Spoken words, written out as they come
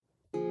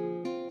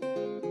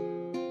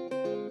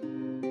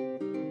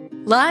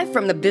Live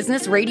from the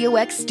Business Radio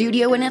X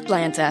studio in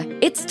Atlanta,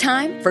 it's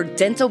time for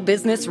Dental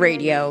Business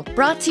Radio,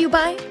 brought to you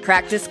by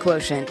Practice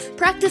Quotient.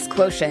 Practice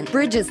Quotient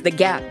bridges the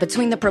gap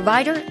between the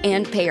provider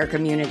and payer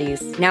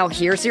communities. Now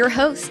here's your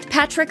host,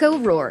 Patrick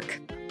O'Rourke.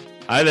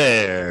 Hi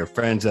there,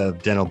 friends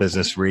of Dental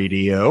Business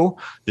Radio.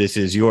 This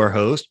is your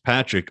host,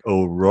 Patrick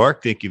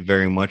O'Rourke. Thank you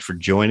very much for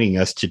joining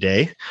us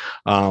today.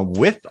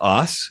 With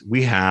us,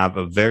 we have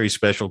a very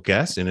special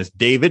guest, and it's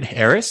David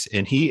Harris,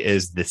 and he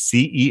is the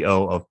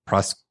CEO of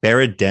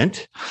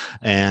Prosperident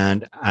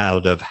and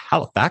out of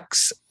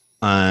Halifax.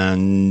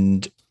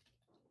 And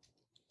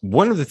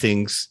one of the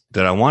things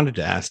that I wanted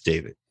to ask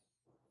David,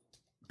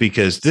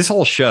 because this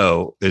whole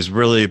show is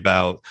really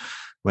about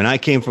when I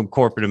came from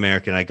corporate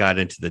America and I got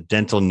into the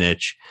dental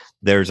niche,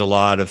 there's a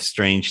lot of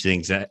strange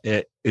things that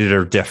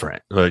are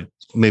different, or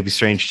maybe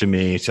strange to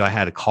me. So I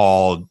had to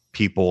call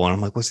people and I'm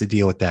like, what's the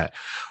deal with that?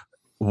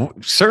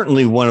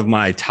 Certainly one of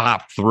my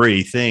top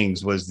three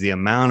things was the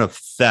amount of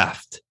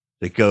theft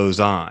that goes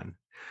on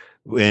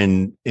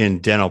in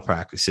dental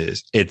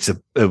practices. It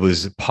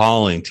was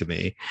appalling to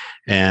me.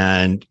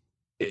 And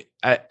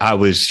I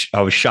was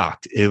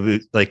shocked. It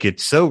was like,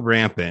 it's so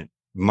rampant.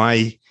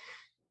 My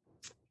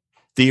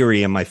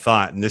theory and my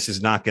thought, and this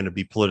is not going to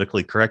be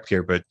politically correct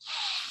here, but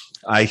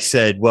I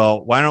said,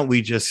 well, why don't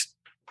we just,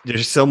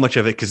 there's so much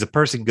of it because the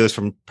person goes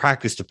from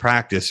practice to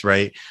practice,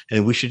 right?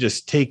 And we should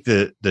just take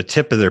the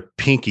tip of their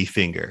pinky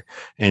finger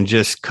and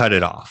just cut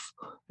it off.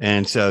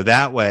 And so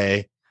that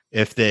way,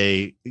 if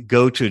they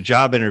go to a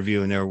job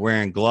interview and they're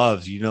wearing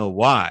gloves, you know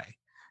why.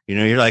 You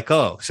know, you're like,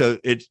 oh, so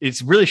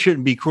it's really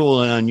shouldn't be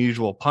cruel and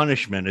unusual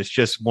punishment. It's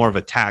just more of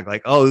a tag,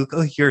 like, oh,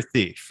 you're a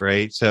thief,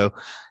 right? So,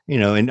 you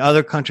know, in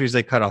other countries,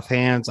 they cut off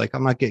hands. Like,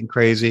 I'm not getting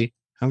crazy.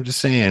 I'm just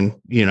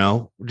saying, you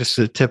know, just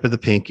the tip of the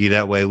pinky.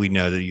 That way we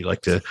know that you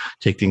like to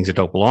take things that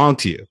don't belong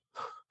to you.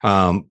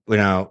 You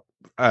know,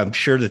 I'm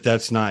sure that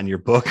that's not in your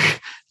book,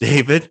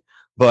 David,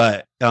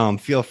 but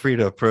feel free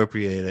to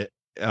appropriate it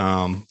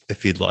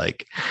if you'd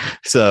like.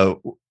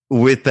 So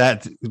with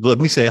that, let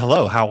me say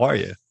hello. How are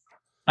you?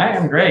 I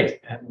am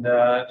great, and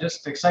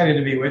just excited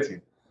to be with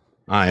you.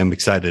 I am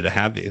excited to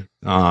have you.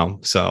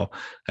 So,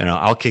 you know,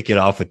 I'll kick it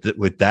off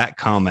with that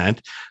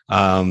comment.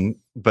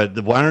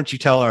 But why don't you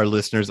tell our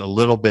listeners a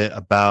little bit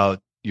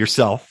about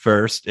yourself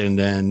first, and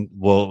then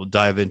we'll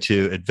dive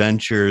into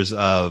adventures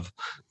of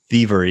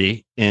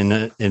thievery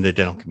in the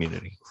dental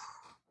community.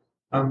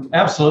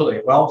 Absolutely.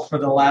 Well, for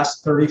the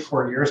last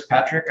 34 years,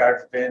 Patrick,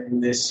 I've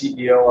been the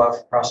CEO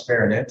of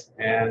Prosperident,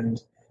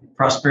 and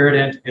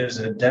Prosperident is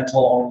a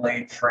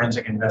dental-only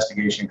forensic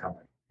investigation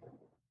company.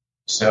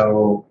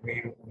 So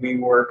we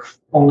work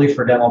only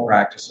for dental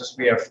practices.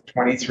 We have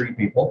 23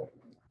 people,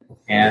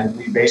 and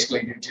we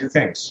basically do two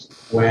things.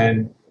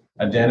 When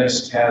a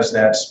dentist has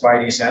that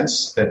spidey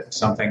sense that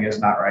something is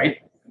not right,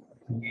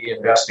 we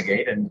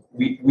investigate, and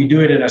we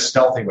do it in a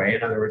stealthy way.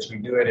 In other words, we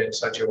do it in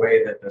such a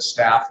way that the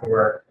staff who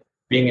are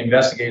being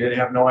investigated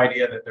have no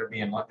idea that they're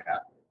being looked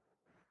at.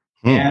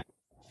 And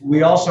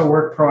we also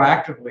work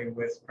proactively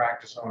with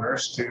practice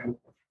owners to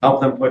help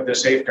them put the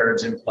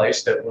safeguards in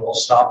place that will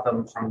stop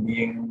them from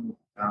being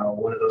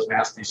one of those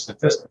nasty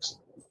statistics.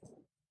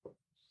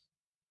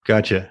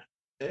 Gotcha.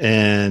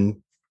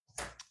 And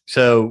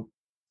so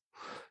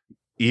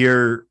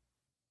your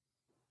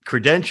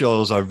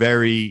credentials are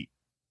very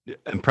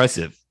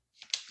impressive.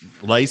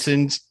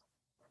 Licensed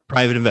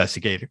private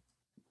investigator.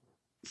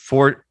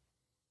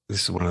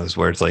 This is one of those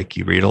words like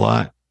you read a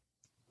lot.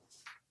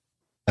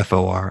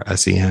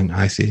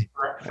 FORSENIC.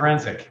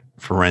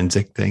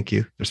 Forensic. Thank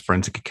you. There's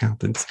forensic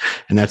accountants.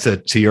 And so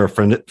you're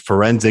a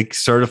forensic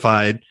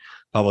certified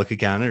public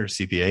accountant or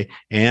CPA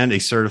and a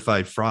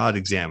certified fraud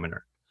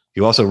examiner.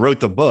 You also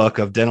wrote the book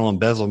of Dental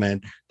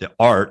Embezzlement, The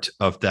Art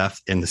of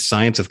Theft and the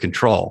Science of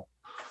Control,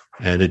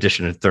 in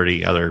addition to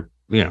 30 other,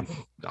 you know,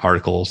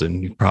 articles,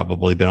 and you've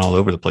probably been all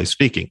over the place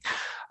speaking.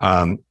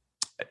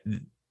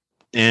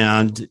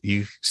 And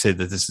you said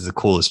that this is the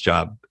coolest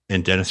job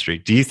in dentistry.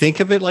 Do you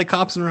think of it like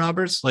cops and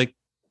robbers? Like,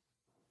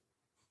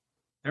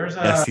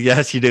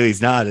 yes, you do.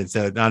 He's nodding,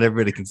 so not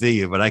everybody can see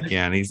you, but I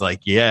can. He's like,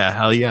 yeah,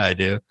 hell yeah, I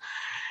do.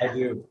 I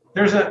do.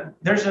 There's a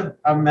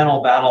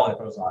mental battle that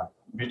goes on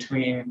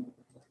between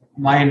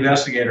my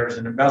investigators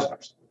and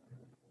embezzlers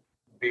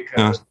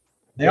because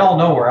they all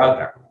know we're out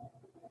there.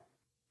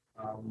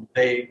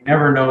 They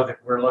never know that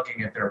we're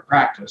looking at their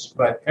practice,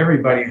 but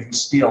everybody who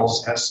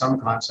steals has some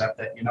concept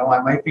that, you know,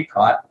 I might be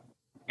caught,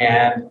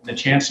 and the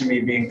chance of me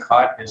being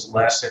caught is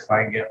less if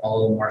I get a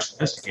little more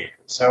sophisticated.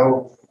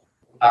 So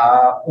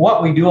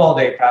what we do all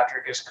day,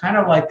 Patrick, is kind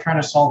of like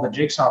trying to solve the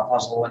jigsaw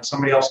puzzle when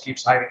somebody else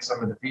keeps hiding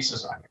some of the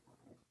pieces on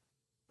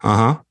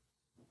you.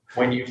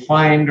 When you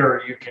find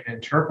or you can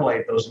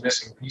interpolate those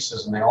missing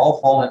pieces and they all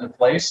fall into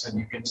place and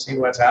you can see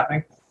what's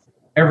happening,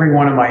 every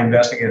one of my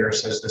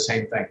investigators says the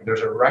same thing.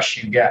 There's a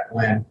rush you get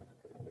when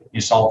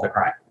you solve the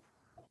crime.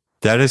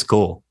 That is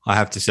cool, I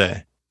have to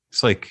say.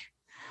 It's like,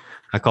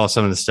 I call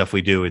some of the stuff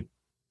we do with,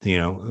 you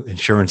know,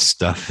 insurance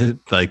stuff,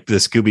 like the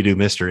Scooby-Doo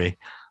mystery.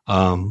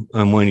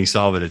 And when you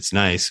solve it, it's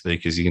nice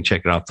because you can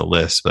check it off the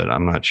list, but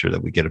I'm not sure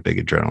that we get a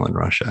big adrenaline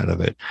rush out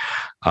of it.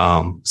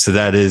 So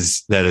that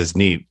is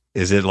neat.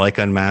 Is it like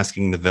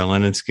unmasking the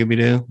villain in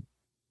Scooby-Doo?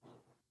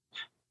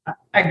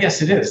 I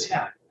guess it is.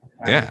 Yeah.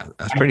 Yeah,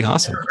 that's pretty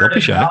awesome. Don't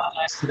be shy.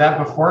 To that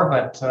before,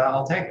 but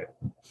I'll take it.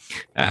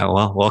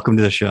 Well, welcome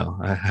to the show.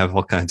 I have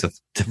all kinds of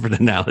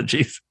different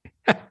analogies.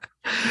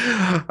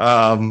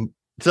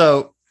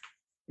 So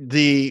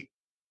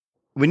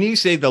when you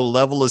say the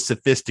level of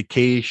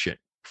sophistication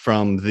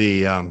from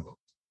the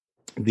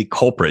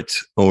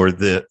culprits or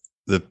the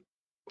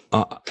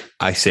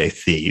I say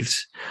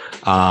thieves,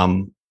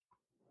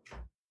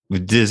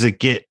 does it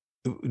get?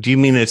 Do you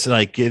mean it's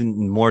like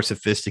getting more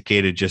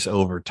sophisticated just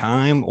over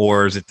time,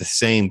 or is it the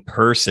same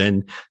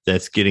person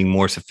that's getting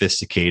more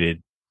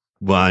sophisticated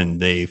when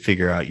they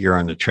figure out you're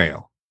on the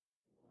trail?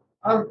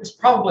 It's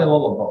probably a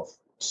little of both.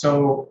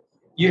 So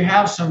you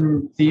have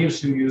some thieves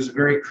who use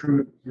very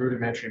crude,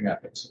 rudimentary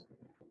methods.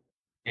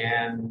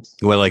 And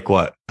well, like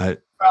what?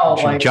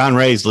 like John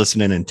Ray's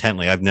listening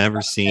intently. I've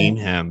never seen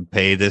him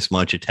pay this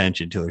much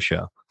attention to a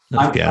show.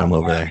 Let's get him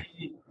over there.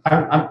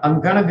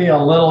 I'm going to be a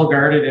little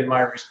guarded in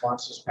my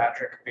responses,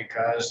 Patrick,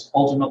 because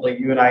ultimately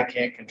you and I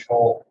can't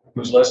control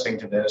who's listening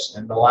to this.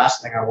 And the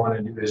last thing I want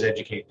to do is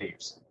educate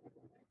thieves.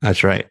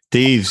 That's right.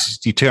 Thieves,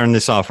 you turn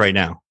this off right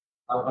now.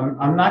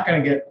 I'm not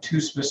going to get too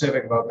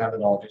specific about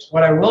methodologies.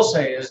 What I will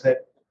say is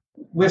that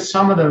with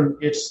some of them,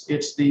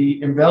 it's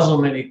the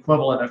embezzlement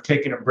equivalent of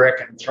taking a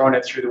brick and throwing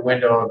it through the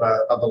window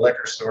of a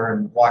liquor store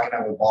and walking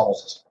out with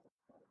bottles.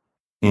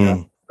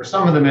 For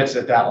some of them, it's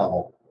at that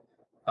level.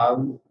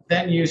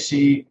 Then you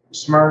see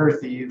smarter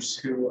thieves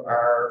who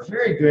are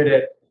very good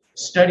at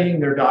studying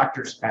their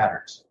doctor's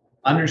patterns,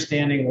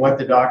 understanding what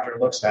the doctor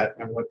looks at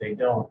and what they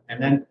don't,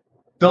 and then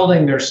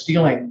building their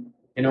stealing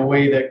in a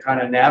way that kind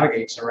of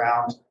navigates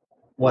around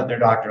what their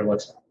doctor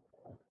looks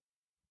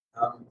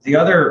at. The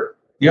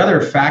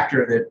other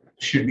factor that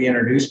should be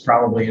introduced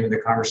probably into the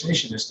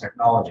conversation is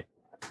technology,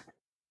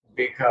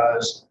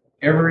 because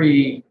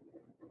every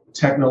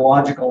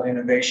technological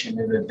innovation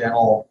in the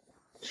dental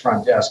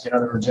front desk, in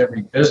other words,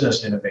 every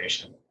business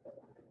innovation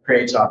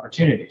creates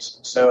opportunities.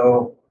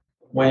 So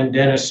when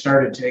dentists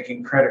started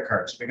taking credit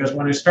cards, because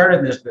when I started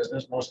in this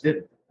business, most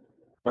didn't.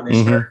 When they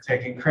started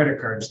taking credit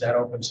cards, that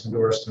opened some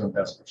doors to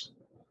investors.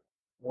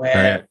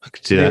 When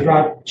they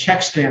brought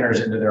check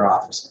scanners into their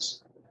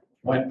offices,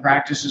 when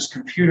practices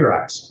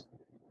computerized,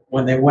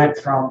 when they went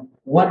from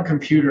one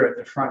computer at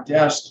the front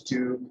desk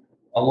to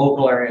a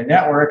local area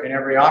network and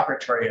every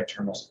operatory had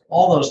terminals,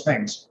 all those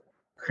things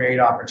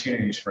create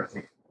opportunities for a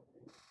thief.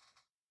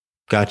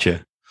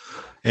 Gotcha.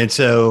 And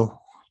so,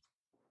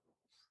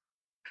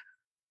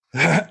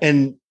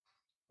 and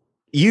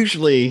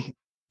usually,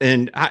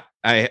 and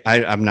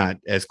I'm not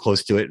as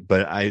close to it,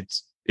 but I'm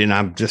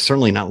just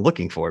certainly not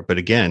looking for it. But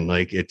again,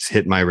 like it's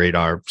hit my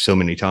radar so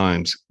many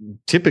times.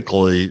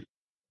 Typically,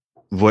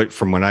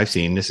 from what I've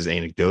seen, this is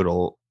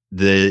anecdotal,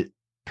 the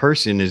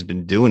person has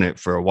been doing it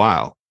for a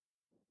while.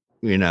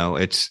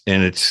 It's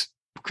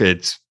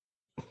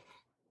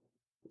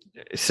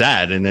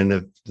sad. And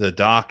then the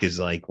doc is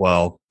like,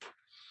 well,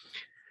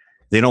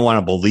 they don't want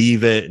to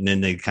believe it. And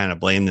then they kind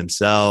of blame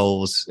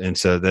themselves. And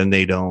so then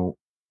they don't,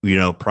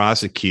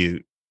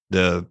 prosecute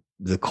the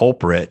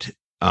culprit.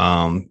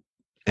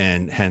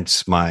 And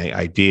hence my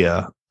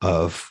idea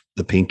of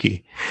the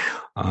pinky.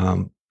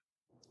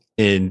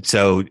 And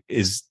so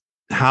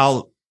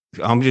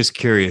I'm just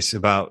curious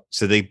about,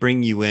 so they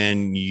bring you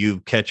in,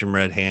 you catch them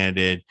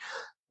red-handed.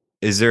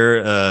 Is there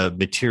a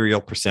material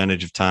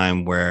percentage of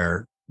time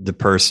where the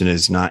person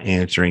is not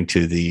answering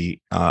to the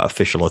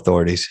official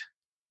authorities?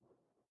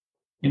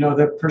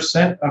 The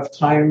percent of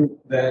time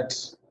that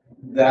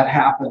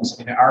happens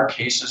in our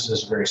cases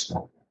is very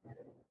small.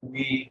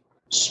 We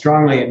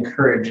strongly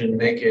encourage and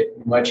make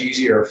it much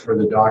easier for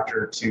the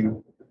doctor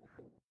to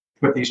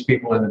put these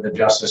people into the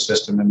justice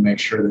system and make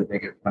sure that they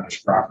get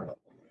punished properly.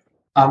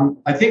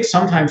 I think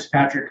sometimes,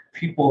 Patrick,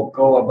 people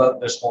go about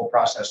this whole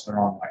process the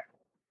wrong way.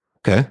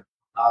 Okay.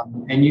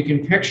 And you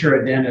can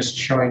picture a dentist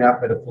showing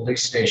up at a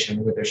police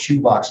station with a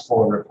shoebox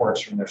full of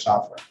reports from their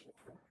software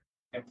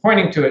and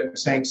pointing to it and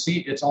saying,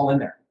 see, it's all in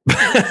there.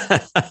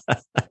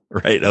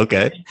 Right.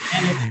 Okay.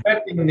 And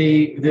expecting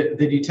the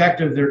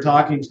detective they're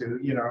talking to,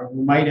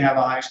 who might have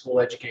a high school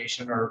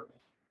education or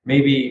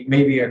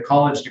maybe a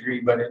college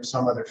degree, but in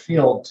some other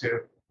field,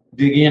 to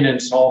dig in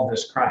and solve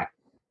this crime.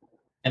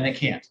 And they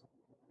can't.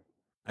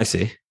 I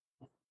see.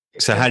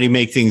 So how do you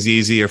make things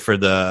easier for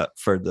the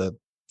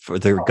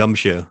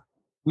gumshoe?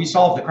 We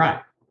solve the crime,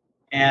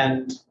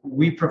 and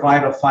we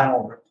provide a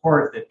final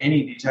report that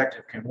any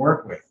detective can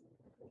work with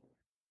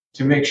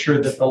to make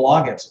sure that the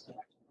law gets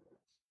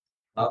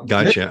applied.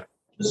 Gotcha.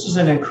 This is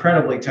an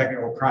incredibly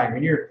technical crime,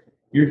 and you're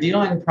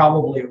dealing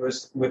probably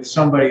with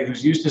somebody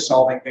who's used to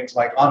solving things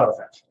like auto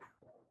theft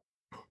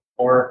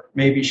or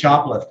maybe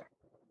shoplifting.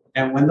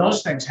 And when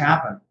those things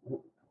happen,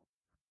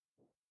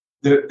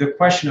 the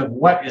question of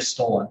what is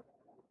stolen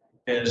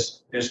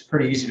is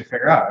pretty easy to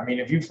figure out. I mean,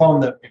 if you phone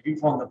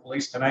the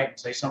police tonight and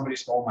say somebody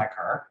stole my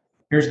car,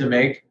 here's the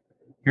make,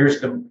 Here's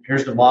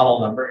the model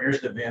number.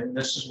 Here's the VIN.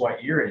 This is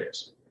what year it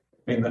is.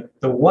 I mean,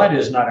 the what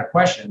is not a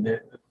question.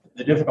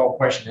 The difficult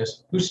question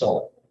is who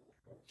stole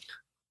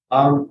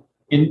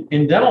it.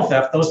 In dental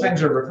theft, those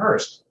things are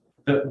reversed.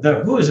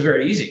 The who is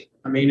very easy.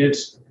 I mean,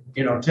 it's,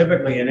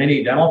 typically in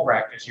any dental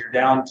practice, you're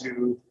down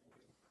to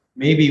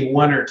maybe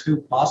one or two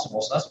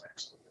possible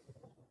suspects.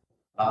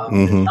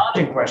 The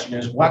challenging question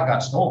is what got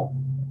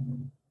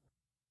stolen?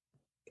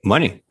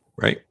 Money,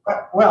 right?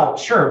 Well,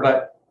 sure,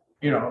 but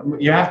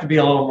you have to be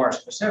a little more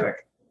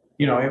specific.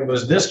 It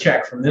was this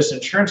check from this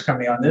insurance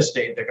company on this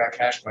date that got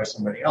cashed by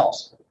somebody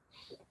else.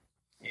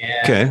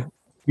 And, okay.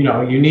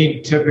 You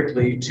need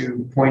typically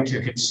to point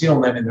to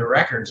concealment in the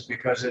records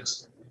because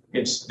it's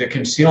the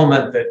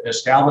concealment that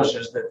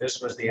establishes that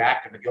this was the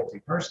act of a guilty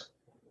person.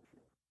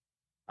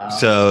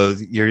 So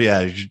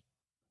you're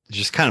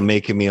just kind of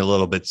making me a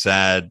little bit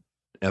sad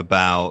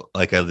about,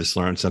 like, I just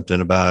learned something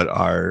about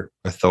our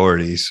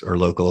authorities or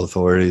local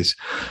authorities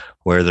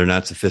where they're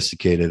not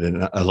sophisticated,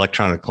 and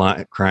electronic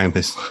crime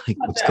is like,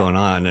 what's going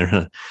on?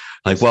 They're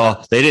like,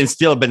 well, they didn't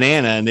steal a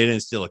banana and they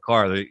didn't steal a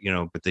car,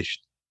 but they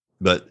should.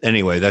 But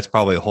anyway, that's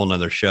probably a whole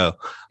nother show.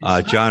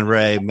 John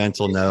Ray,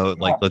 mental note,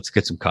 let's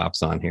get some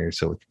cops on here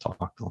so we can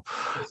talk.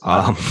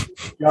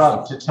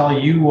 Job to tell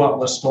you what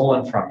was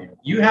stolen from you.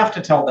 You have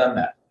to tell them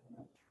that.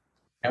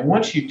 And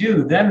once you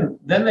do, then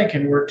they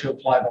can work to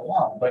apply the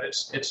law. But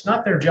it's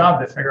not their job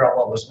to figure out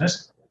what was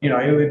missing.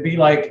 It would be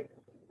like,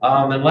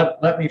 and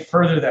let me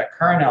further that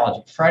car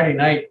analogy. Friday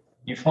night,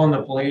 you phone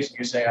the police and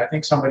you say, I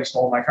think somebody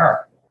stole my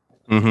car.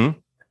 Mm-hmm.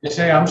 They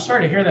say, I'm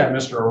sorry to hear that,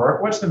 Mr.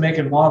 O'Rourke. What's the make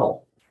and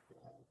model?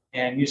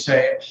 And you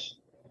say,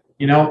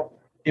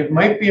 it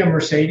might be a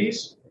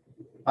Mercedes,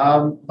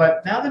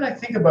 but now that I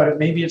think about it,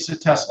 maybe it's a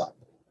Tesla.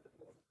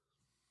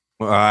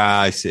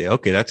 I see.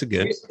 Okay, that's a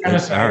good.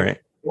 Say, all right.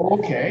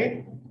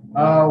 Okay.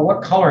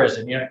 What color is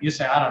it? You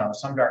say, I don't know,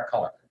 some dark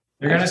color.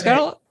 They're going to say,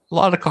 got a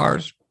lot of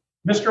cars.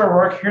 Mr.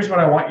 O'Rourke, here's what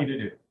I want you to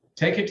do.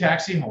 Take a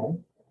taxi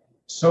home,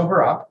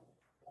 sober up.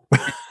 In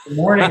the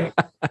morning,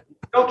 you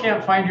still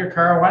can't find your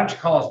car. Why don't you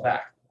call us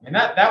back? And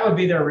that would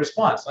be their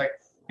response. Like,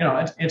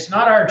 it's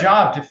not our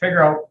job to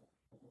figure out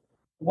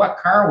what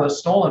car was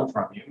stolen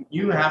from you.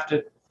 You have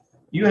to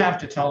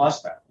tell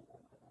us that.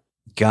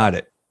 Got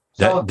it.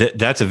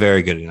 That's a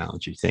very good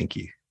analogy. Thank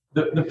you.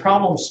 The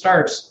problem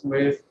starts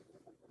with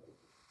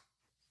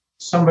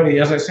somebody,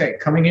 as I say,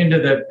 coming into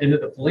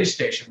the police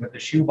station with the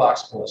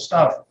shoebox full of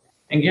stuff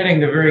and getting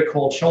the very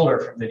cold shoulder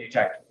from the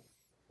detective.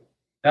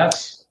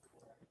 That's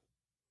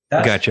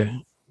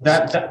gotcha.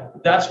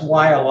 That's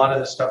why a lot of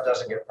this stuff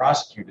doesn't get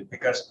prosecuted,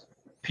 because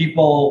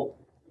people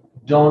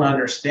don't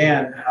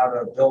understand how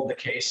to build the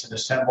case and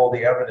assemble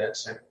the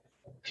evidence and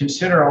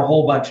consider a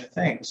whole bunch of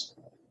things.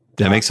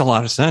 That makes a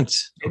lot of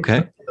sense.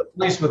 Okay. The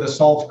police with a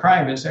solved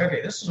crime and say,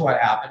 okay, this is what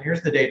happened.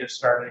 Here's the date it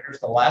started. Here's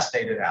the last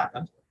date it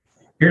happened.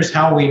 Here's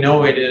how we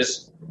know it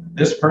is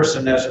this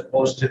person as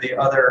opposed to the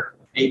other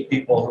 8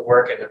 people who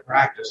work in the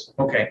practice.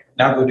 Okay,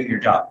 now go do your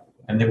job.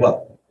 And they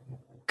will.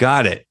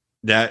 Got it.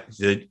 That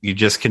you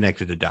just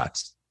connected the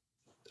dots.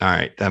 All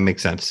right. That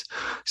makes sense.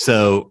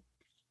 So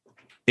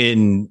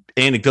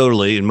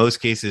anecdotally, in most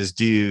cases,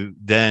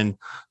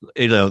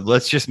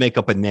 let's just make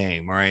up a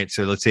name. All right.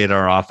 So let's say at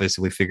our office,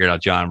 we figured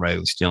out John Ray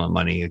was stealing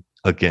money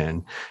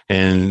again.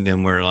 And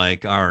then we're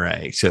like, all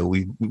right, so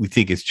we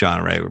think it's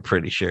John Ray. We're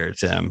pretty sure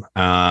it's him.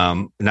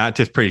 Not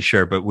just pretty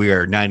sure, but we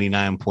are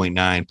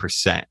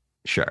 99.9%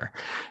 sure.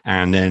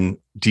 And then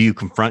do you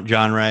confront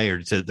John Ray or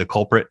is it the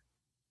culprit?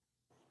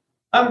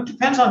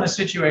 Depends on the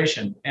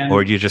situation.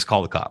 Or do you just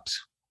call the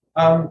cops?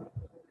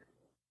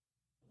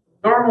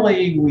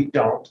 Normally, we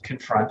don't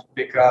confront,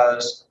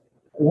 because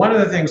one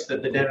of the things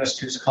that the dentist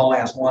who's calling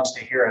us wants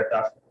to hear at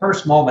the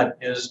first moment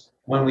is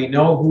when we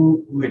know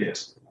who it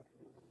is.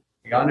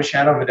 Beyond a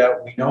shadow of a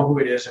doubt, we know who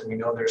it is and we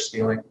know they're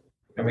stealing.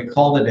 And we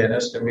call the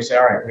dentist and we say,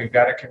 all right, we've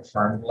got it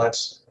confirmed. Let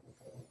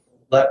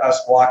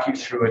us walk you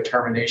through a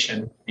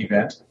termination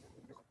event.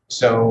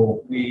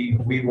 So we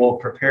will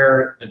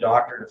prepare the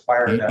doctor to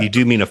fire that. You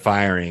do mean a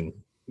firing.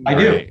 I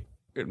right?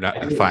 do.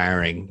 Not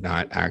firing,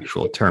 not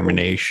actual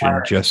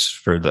termination, just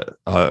for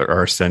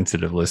our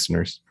sensitive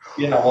listeners.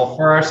 Yeah, well,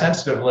 for our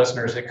sensitive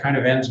listeners, it kind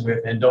of ends with,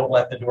 and don't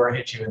let the door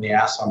hit you in the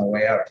ass on the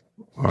way out.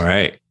 All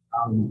right.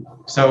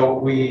 So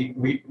we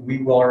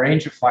will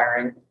arrange a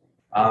firing.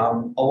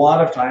 A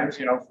lot of times,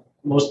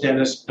 most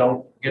dentists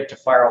don't get to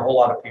fire a whole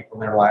lot of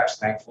people in their lives,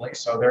 thankfully.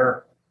 So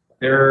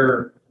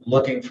they're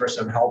looking for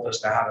some help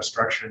as to how to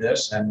structure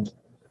this, and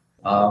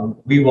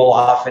we will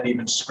often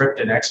even script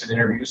an exit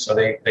interview, so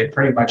they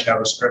pretty much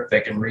have a script they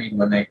can read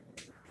when they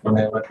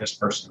let this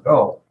person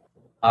go.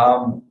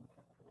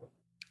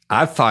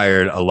 I've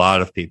fired a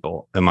lot of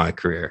people in my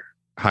career,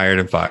 hired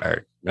and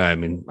fired. I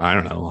mean, I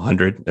don't know,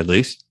 100 at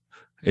least.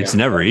 It's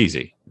never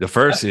easy. The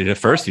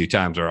first few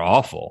times are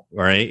awful,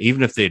 right?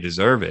 Even if they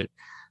deserve it.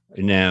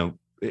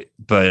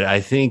 But I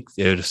think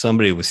if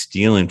somebody was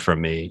stealing from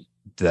me,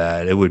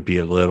 that it would be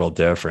a little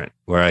different.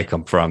 Where I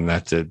come from,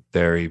 that's a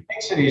very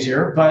makes it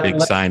easier, but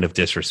big sign of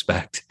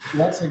disrespect.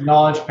 Let's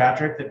acknowledge,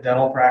 Patrick, that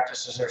dental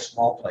practices are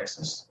small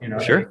places.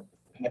 Sure.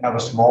 They have a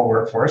small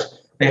workforce.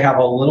 They have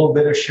a little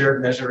bit of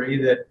shared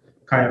misery that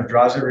kind of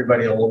draws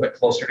everybody a little bit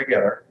closer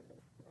together.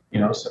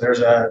 So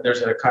there's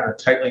a kind of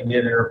tightly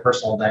knit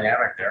interpersonal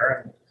dynamic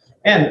there.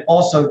 And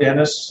also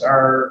dentists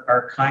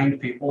are kind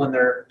people, and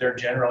they're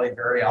generally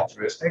very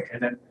altruistic,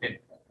 and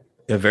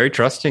they're very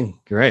trusting.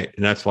 Right.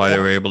 And that's why they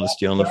were able to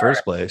steal in the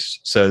first place.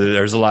 So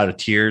there's a lot of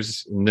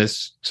tears in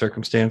this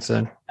circumstance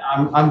then.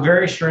 I'm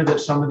very sure that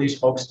some of these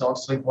folks don't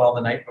sleep well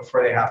the night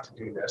before they have to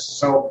do this.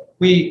 So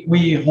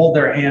we hold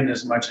their hand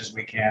as much as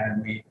we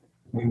can, and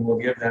we will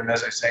give them,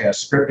 as I say, a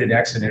scripted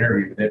exit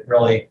interview that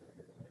really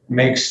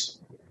makes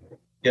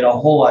it a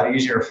whole lot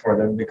easier for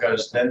them,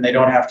 because then they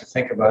don't have to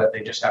think about it.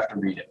 They just have to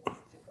read it.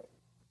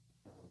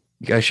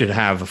 You guys should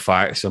have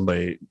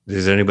somebody.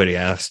 Does anybody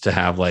ask to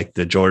have like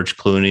the George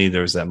Clooney?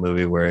 There was that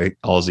movie where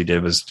all he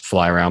did was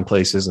fly around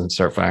places and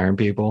start firing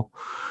people.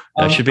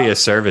 That should be a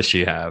service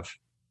you have.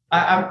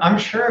 I'm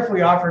sure if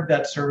we offered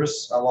that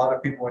service, a lot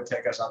of people would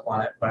take us up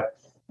on it. But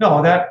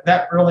no,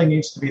 that really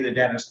needs to be the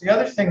dentist. The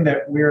other thing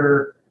that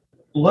we're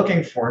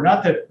looking for,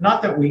 not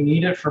that we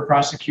need it for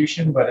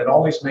prosecution, but it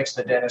always makes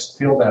the dentist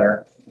feel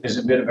better, is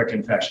a bit of a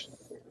confession.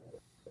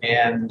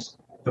 And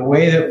the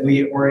way that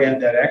we orient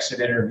that exit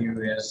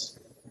interview is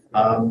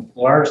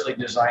largely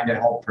designed to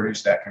help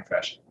produce that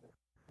confession.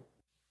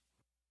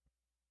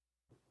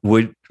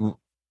 Would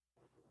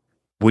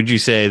you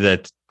say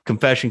that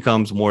confession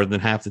comes more than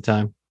half the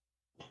time?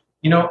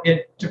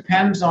 It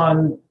depends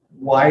on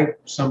why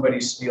somebody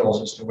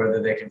steals as to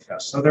whether they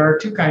confess. So there are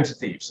two kinds of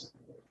thieves.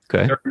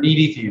 Okay. There are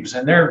needy thieves,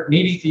 and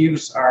needy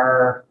thieves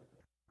are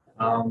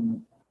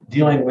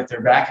dealing with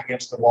their back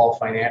against the wall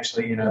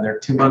financially. They're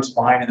 2 months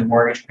behind in the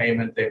mortgage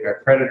payment. They've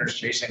got creditors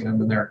chasing them,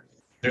 and they're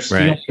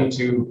stealing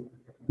to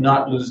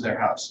not lose their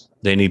house.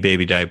 They need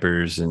baby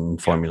diapers and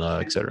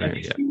formula, et cetera.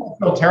 Yeah. People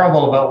feel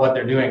terrible about what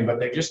they're doing, but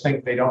they just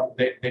think they don't.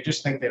 They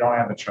just think they don't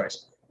have a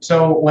choice.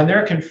 So when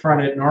they're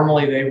confronted,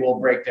 normally they will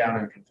break down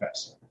and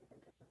confess.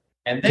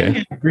 And then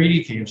you have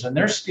greedy thieves, and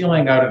they're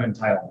stealing out of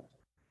entitlement.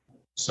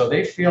 So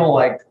they feel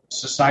like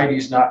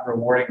society's not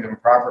rewarding them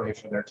properly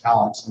for their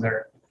talents, and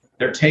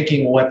they're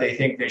taking what they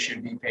think they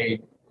should be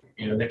paid.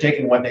 They're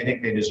taking what they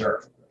think they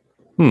deserve.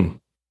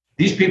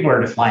 These people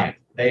are defiant.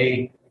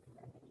 They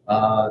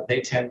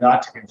tend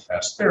not to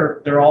confess.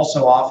 They're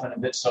also often a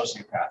bit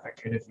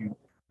sociopathic. And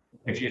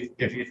if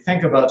you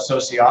think about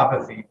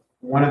sociopathy,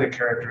 one of the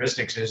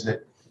characteristics is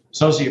that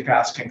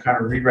sociopaths can kind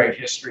of rewrite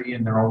history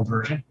in their own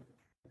version.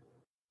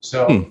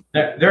 So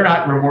they're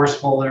not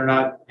remorseful.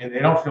 They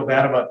don't feel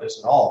bad about this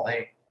at all.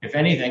 If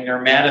anything,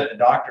 they're mad at the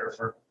doctor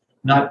for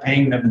not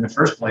paying them in the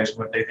first place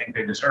what they think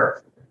they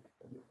deserve.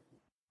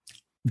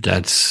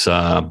 That's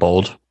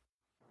bold.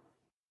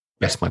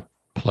 That's my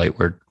polite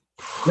word.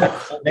 Yeah,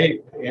 so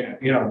they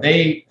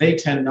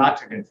tend not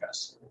to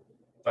confess.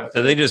 But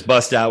so they just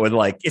bust out with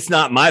like, it's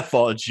not my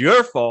fault. It's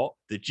your fault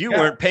that you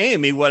weren't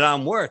paying me what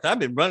I'm worth. I've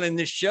been running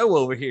this show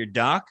over here,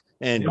 Doc.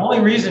 And the only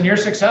reason you're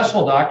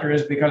successful, doctor,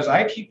 is because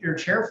I keep your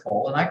chair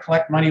full and I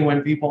collect money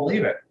when people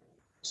leave it.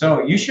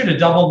 So you should have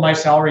doubled my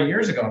salary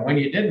years ago. And when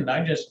you didn't,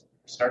 I just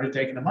started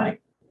taking the money.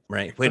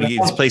 Right. Wait,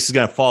 this place is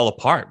going to fall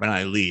apart when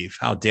I leave.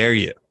 How dare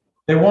you?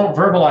 They won't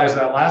verbalize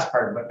that last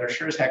part, but they're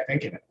sure as heck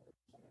thinking it.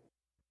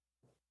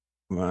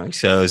 Right.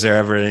 So is there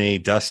ever any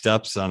dust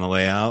ups on the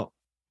way out?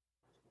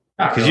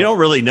 Because you really. don't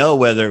really know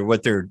whether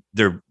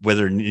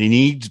whether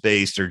needs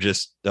based or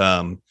just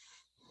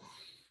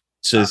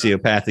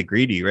sociopathic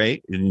greedy,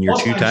 right? In your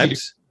two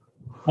types.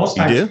 Most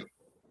you times. Do.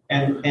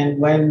 And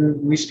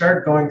when we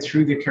start going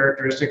through the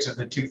characteristics of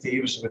the two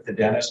thieves with the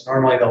dentist,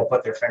 normally they'll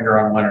put their finger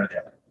on one or the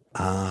other.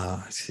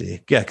 I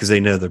see. Yeah, because they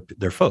know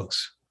they're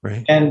folks,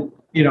 right? And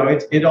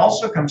it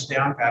also comes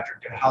down,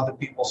 Patrick, to how the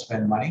people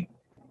spend money.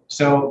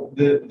 So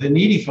the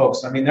needy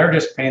folks, they're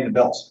just paying the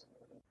bills.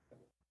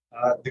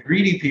 The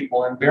greedy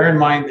people, and bear in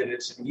mind that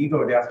it's an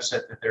ego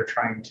deficit that they're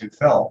trying to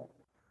fill,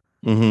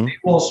 they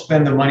will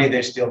spend the money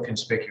they steal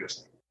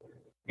conspicuously.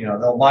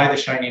 They'll buy the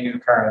shiny new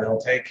car. They'll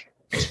take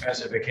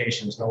expensive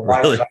vacations. They'll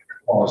buy designer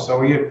clothes.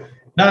 So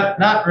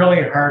not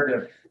really hard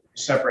to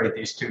separate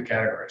these two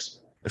categories.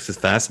 This is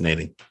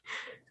fascinating.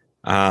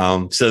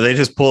 So they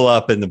just pull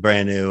up in the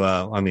brand new,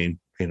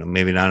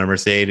 maybe not a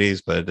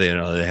Mercedes, but they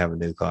have a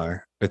new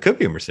car. It could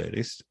be a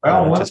Mercedes.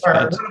 Well, one of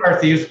our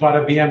thieves bought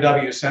a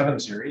BMW 7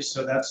 Series,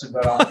 so that's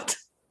about a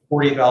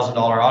 $40,000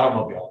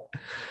 automobile.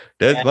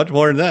 That's much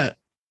more than that.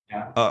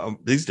 Yeah.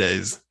 These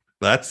days,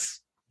 that's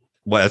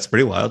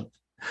pretty wild.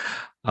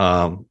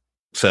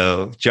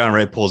 So John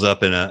Ray pulls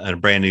up in a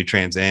brand new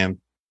Trans Am,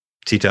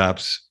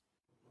 T-tops.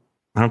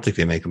 I don't think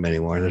they make them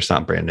anymore. They're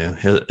not brand new.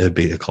 It'd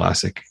be a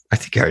classic. I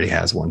think he already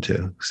has one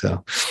too.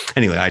 So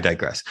anyway, I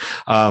digress.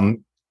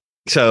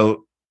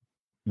 So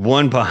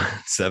one bond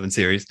 7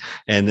 Series,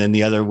 and then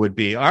the other would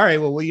be, all right,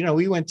 well,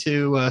 we went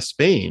to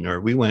Spain, or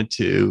we went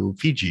to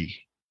Fiji.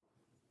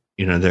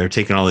 They're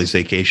taking all these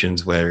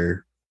vacations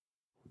where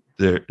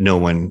no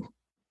one,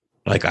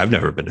 like, I've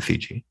never been to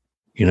Fiji.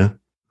 I'm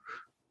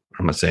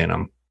not saying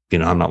I'm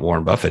not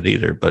Warren Buffett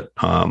either, but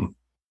I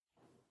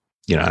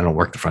don't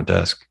work the front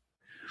desk.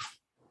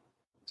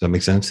 Does that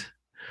make sense?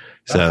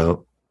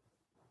 So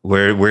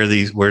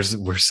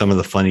where's some of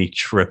the funny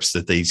trips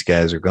that these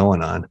guys are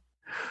going on?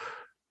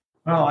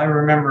 Well, I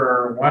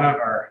remember one of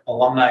our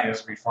alumni,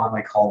 as we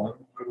fondly call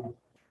them, who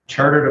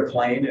chartered a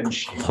plane and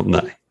she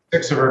Alumni.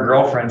 6 of her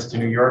girlfriends to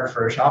New York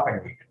for a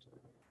shopping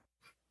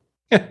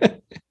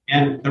weekend.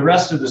 And the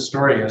rest of the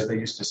story, as they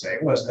used to say,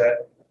 was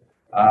that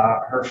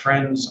her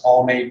friends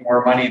all made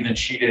more money than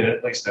she did,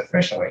 at least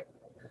officially.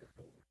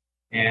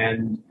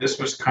 And this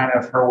was kind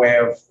of her way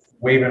of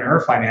waving her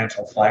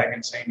financial flag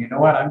and saying, you know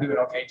what, I'm doing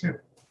okay too.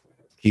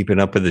 Keeping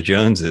up with the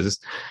Joneses.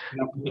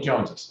 Keeping up with the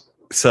Joneses.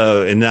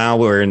 So, and now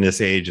we're in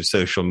this age of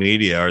social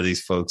media. Are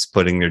these folks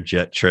putting their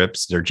jet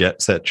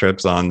set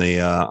trips on the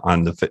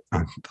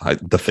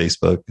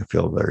Facebook? I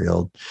feel very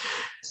old.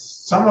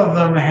 Some of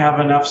them have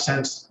enough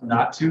sense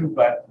not to,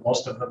 but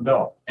most of them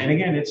don't. And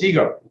again, it's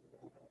ego.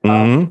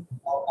 Mm-hmm.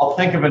 I'll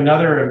think of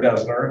another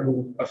embezzler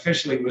who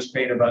officially was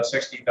paid about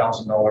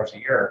 $60,000 a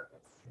year.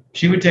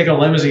 She would take a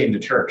limousine to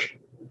church.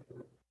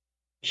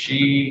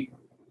 She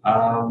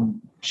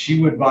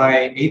would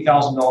buy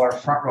 $8,000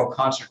 front row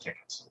concert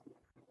tickets.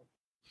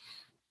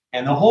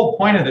 And the whole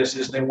point of this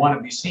is they want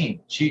to be seen.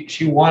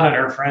 She wanted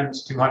her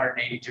friends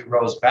 282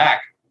 rows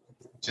back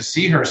to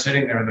see her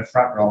sitting there in the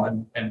front row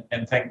and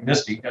think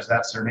Misty, because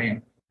that's her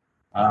name.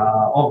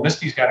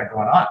 Misty's got it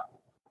going on.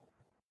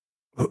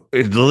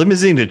 The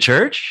limousine to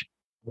church?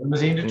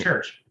 Limousine to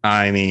church.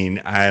 I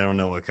mean, I don't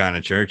know what kind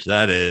of church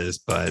that is,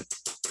 but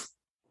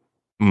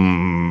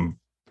if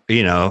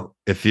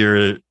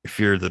you're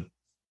the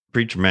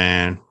preacher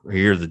man or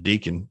you're the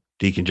Deacon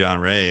John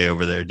Ray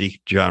over there,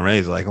 Deacon John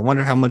Ray's like, I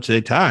wonder how much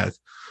they tithe.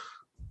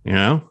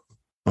 That's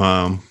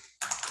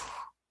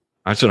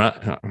what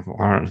I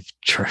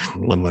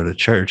limo to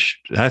church.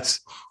 That's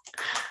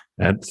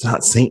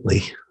not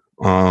saintly.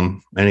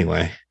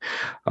 Anyway,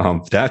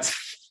 that's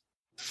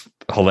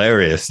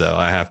hilarious, though.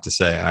 I have to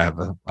say, I have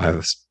a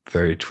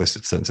very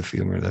twisted sense of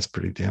humor. That's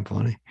pretty damn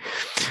funny.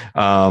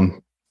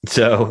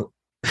 So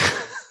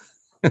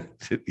yeah,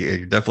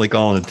 you're definitely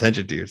calling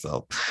attention to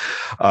yourself.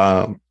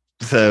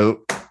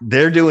 So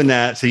they're doing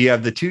that. So you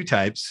have the two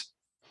types,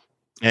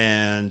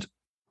 and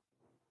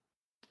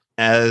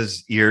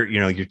as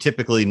you're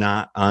typically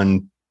not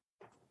unmasking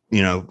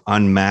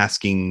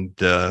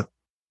the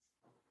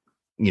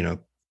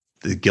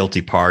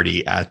guilty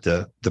party at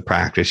the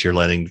practice. You're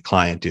letting the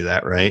client do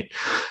that, right?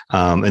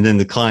 And then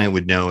the client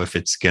would know if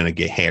it's going to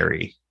get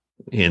hairy.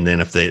 And then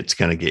if it's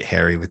going to get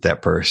hairy with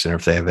that person, or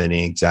if they have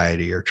any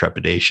anxiety or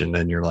trepidation,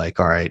 then you're like,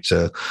 all right,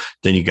 so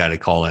then you got to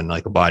call in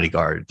like a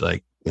bodyguard.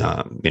 Like,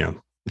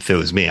 if it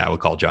was me, I would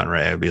call John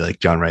Ray. I'd be like,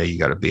 John Ray, you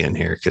got to be in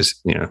here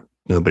because,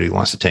 nobody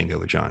wants to tango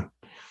with John.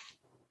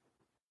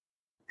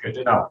 Good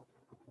to know.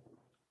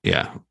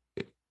 Yeah.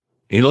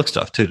 He looks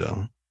tough too,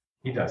 though.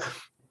 He does.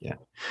 Yeah.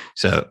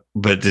 So,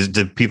 but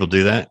do people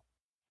do that?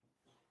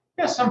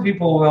 Yeah, some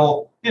people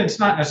will. It's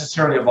not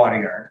necessarily a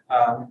bodyguard.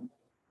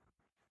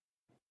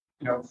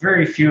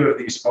 Very few of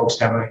these folks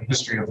have a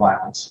history of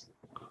violence,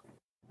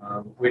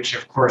 which,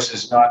 of course,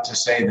 is not to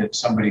say that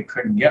somebody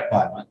couldn't get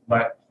violent,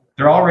 but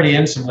they're already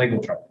in some legal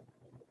trouble.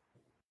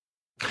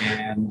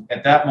 And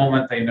at that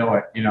moment, they know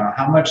it.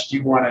 How much do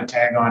you want to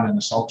tag on an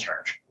assault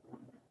charge?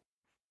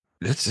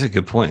 That's a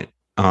good point.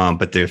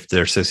 But they're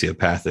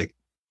sociopathic.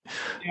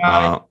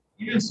 Yeah,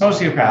 even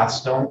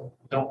sociopaths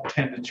don't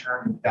tend to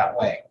turn that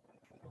way.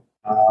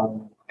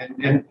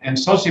 And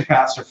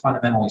sociopaths are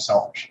fundamentally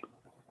selfish.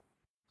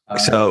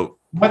 So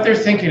what they're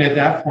thinking at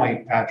that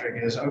point,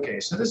 Patrick, is,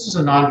 okay, so this is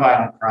a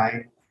nonviolent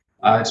crime.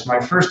 It's my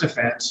first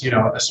offense.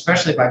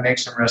 Especially if I make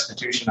some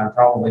restitution, I'm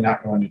probably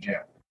not going to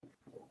jail.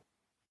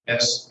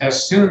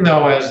 As soon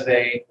though as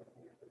they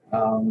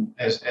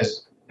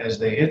as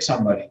they hit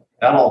somebody,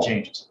 that all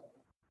changes.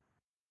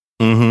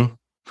 Mm-hmm.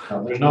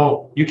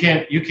 You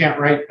can't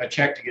write a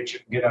check to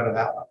get out of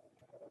that one.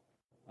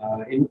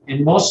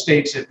 In most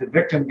states, if the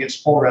victim gets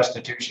full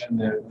restitution,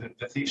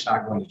 the thief's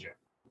not going to jail.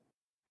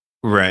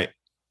 Right.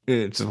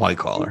 It's a white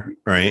collar,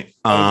 right?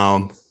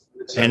 And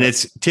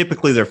it's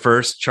typically their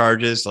first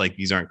charges. Like,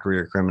 these aren't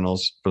career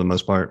criminals for the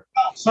most part.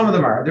 Some of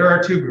them are. There are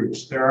two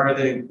groups. There are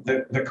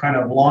the kind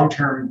of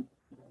long-term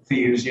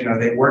thieves.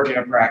 They work in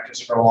a practice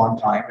for a long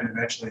time, and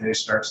eventually they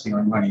start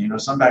stealing money.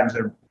 Sometimes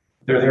they're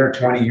there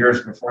 20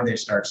 years before they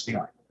start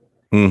stealing.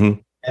 Mm-hmm.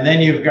 And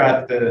then you've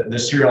got the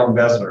serial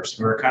embezzlers,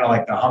 who are kind of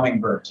like the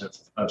hummingbirds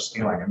of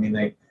stealing. I mean,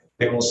 they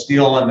will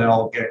steal and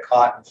they'll get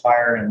caught and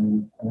fire,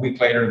 and a week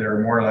later they're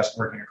more or less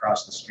working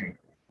across the street.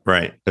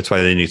 Right. That's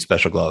why they need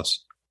special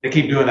gloves. They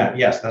keep doing that.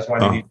 Yes, that's why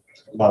they need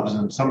special gloves.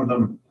 And some of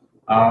them,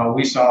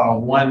 we saw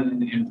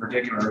one in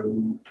particular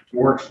who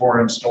worked for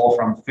and stole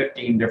from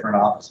 15 different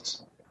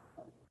offices.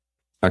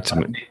 That's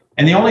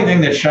and the only thing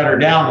that shut her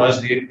down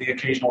was the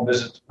occasional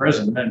visit to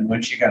prison. And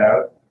when she got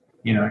out,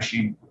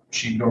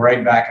 she'd go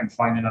right back and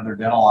find another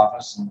dental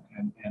office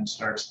and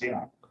start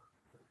stealing.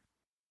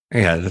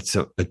 Yeah,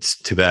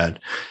 it's too bad.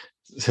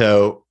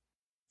 So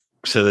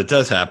that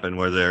does happen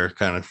where they're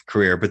kind of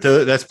career, but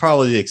that's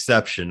probably the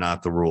exception,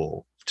 not the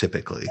rule,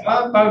 typically.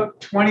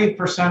 About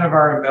 20% of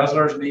our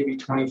embezzlers, maybe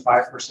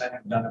 25%,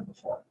 have done it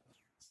before.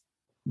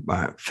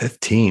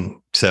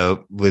 15.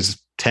 So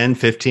was 10,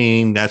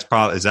 15. That's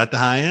probably, is that the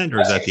high end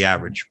or is that the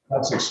average?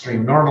 That's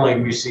extreme. Normally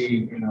we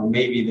see,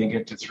 maybe they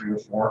get to 3 or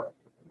 4.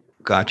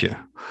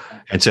 Gotcha.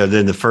 And so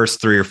then the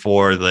first 3 or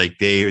 4, like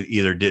they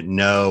either didn't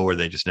know or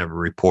they just never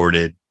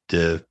reported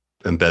the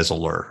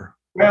embezzler.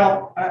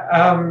 Well,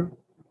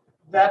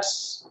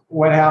 that's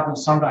what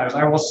happens sometimes.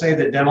 I will say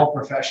the dental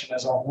profession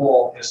as a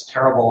whole is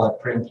terrible at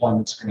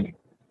pre-employment screening.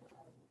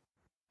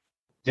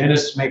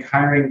 Dentists make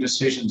hiring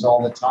decisions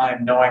all the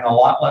time, knowing a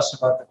lot less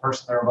about the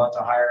person they're about to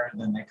hire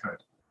than they could.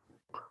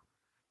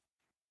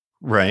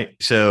 Right.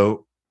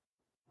 So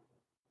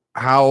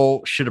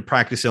how should a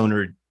practice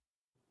owner,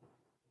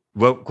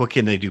 what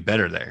can they do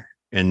better there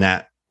in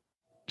that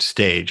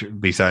stage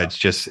besides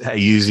just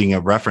using a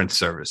reference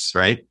service,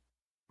 right?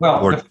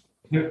 Well,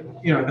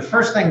 the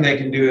first thing they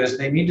can do is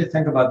they need to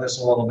think about this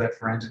a little bit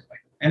forensically.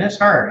 And it's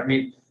hard. I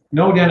mean,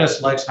 no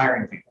dentist likes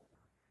hiring people.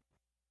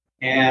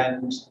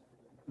 And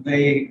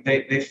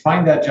they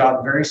find that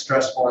job very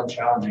stressful and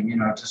challenging,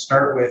 to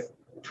start with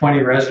 20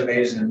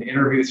 resumes and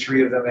interview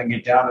 3 of them and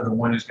get down to the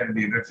one who's going to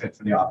be a good fit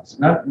for the office.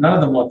 None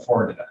of them look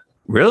forward to that.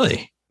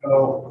 Really?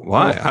 So,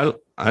 why?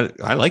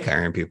 I like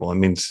hiring people. It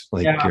means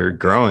you're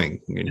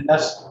growing. And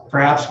that's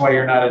perhaps why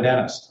you're not a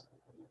dentist.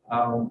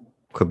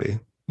 Could be.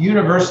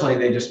 Universally,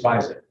 they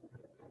despise it.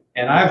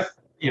 And I've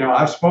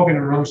spoken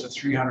in rooms of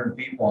 300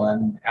 people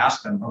and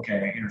asked them,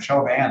 okay,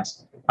 show of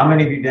hands, how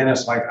many of you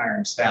dentists like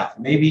hiring staff?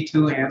 Maybe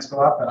 2 hands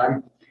go up,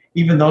 and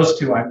even those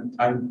 2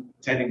 I'm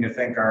tending to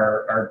think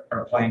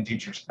are playing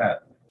teacher's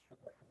pet.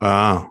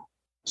 Wow.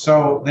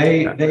 So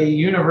they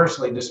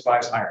universally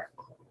despise hiring.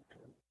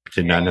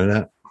 Did not know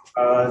that.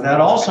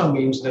 That also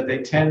means that they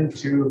tend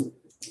to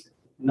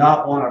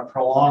not want to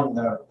prolong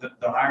the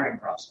hiring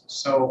process.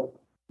 So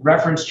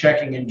reference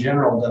checking in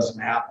general doesn't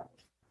happen.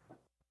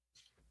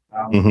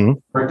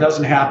 Or it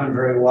doesn't happen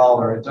very well,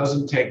 or it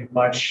doesn't take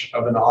much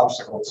of an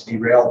obstacle to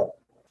derail them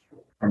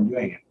from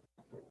doing it.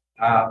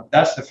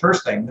 That's the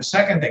first thing. The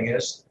second thing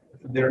is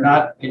they're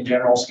not, in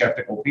general,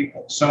 skeptical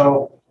people.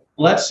 So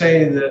let's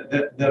say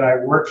that I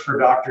worked for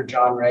Dr.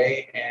 John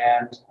Ray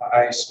and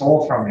I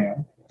stole from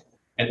him,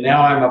 and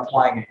now I'm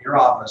applying at your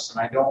office, and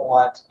I don't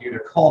want you to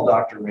call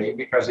Dr. Ray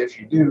because if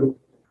you do,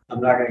 I'm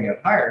not going to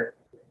get hired.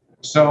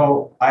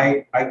 So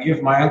I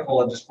give my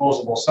uncle a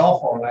disposable cell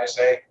phone, and I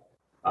say,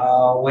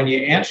 when you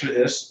answer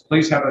this,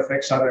 please have a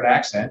thick Southern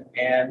accent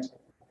and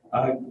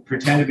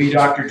pretend to be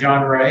Dr.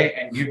 John Ray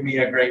and give me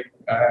a great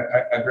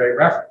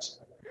reference.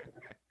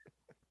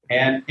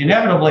 And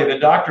inevitably, the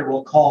doctor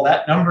will call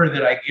that number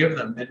that I give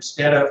them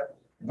instead of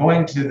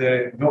going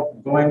to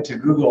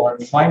Google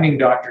and finding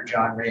Dr.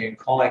 John Ray and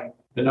calling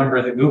the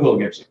number that Google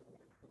gives you.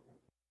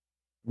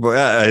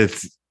 Well,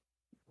 it's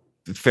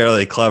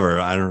fairly clever.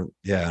 I don't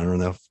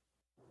know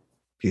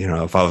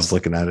if I was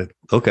looking at it.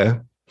 Okay.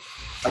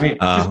 I mean,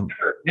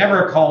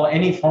 never call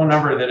any phone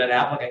number that an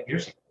applicant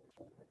gives you.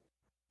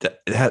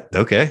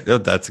 Okay.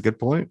 That's a good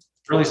point.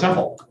 It's really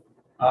simple.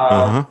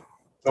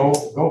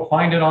 Go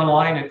find it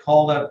online and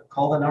call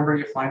the number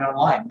you find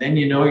online. Then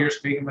you're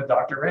speaking with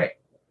Dr. Ray.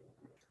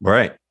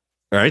 Right.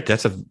 All right.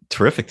 That's a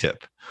terrific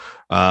tip.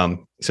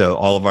 So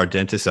all of our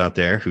dentists out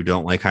there who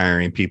don't like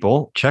hiring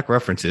people, check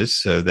references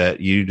so that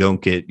you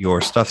don't get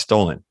your stuff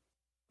stolen.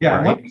 Yeah.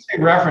 Right? When you say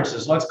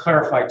references, let's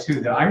clarify too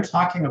that I'm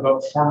talking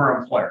about former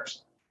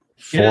employers.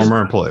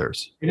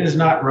 Employers. It is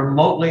not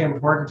remotely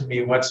important to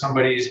me what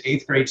somebody's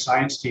 8th grade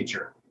science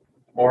teacher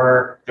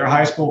or their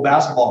high school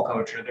basketball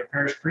coach or their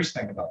parish priest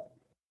think about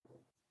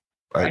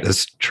them. Right.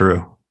 That's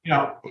true.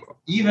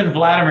 Even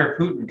Vladimir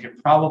Putin can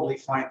probably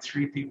find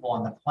 3 people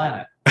on the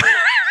planet.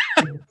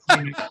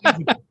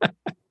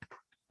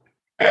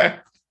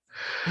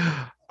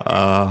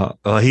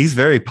 Well, he's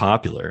very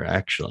popular,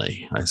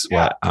 actually. That's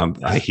what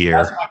I hear.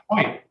 That's my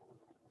point.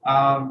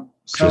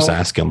 Just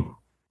ask him.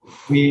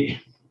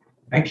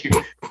 Thank you.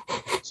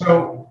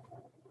 So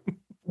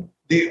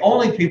the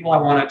only people I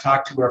want to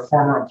talk to are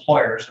former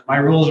employers. And my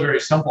rule is very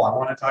simple. I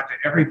want to talk to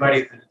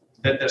everybody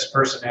that this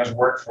person has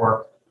worked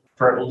for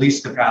at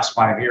least the past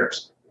 5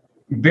 years.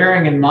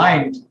 Bearing in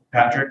mind,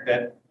 Patrick,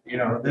 that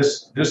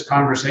this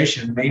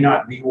conversation may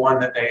not be one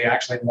that they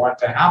actually want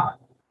to happen.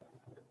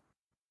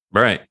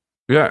 Right.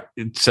 Yeah.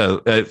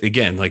 So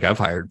again, like I've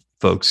hired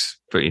folks,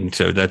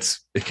 so that's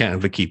kind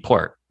of a key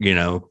part.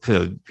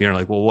 So you're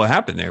like, well, what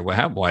happened there? What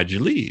happened? Why'd you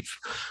leave?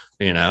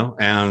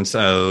 And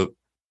so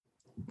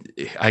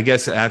I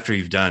guess after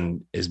you've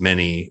done as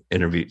many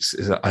interviews,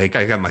 I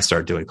got my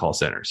start doing call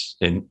centers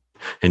in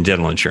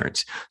dental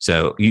insurance.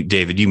 So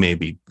David, you may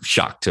be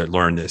shocked to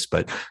learn this,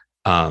 but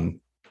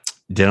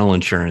dental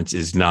insurance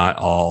is not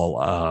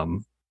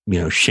all,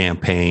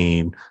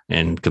 champagne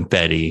and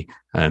confetti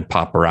and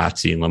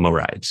paparazzi and limo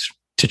rides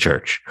to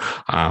church.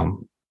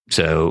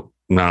 So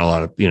not a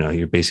lot of,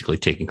 you're basically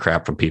taking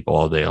crap from people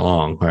all day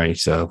long, right?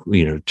 So,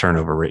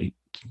 turnover rate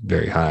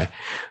very high,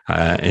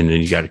 and then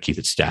you got to keep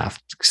it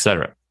staffed, et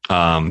cetera.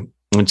 And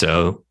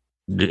so,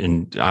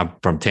 I'm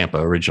from Tampa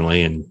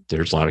originally, and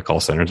there's a lot of call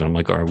centers. And I'm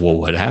like, all right, well,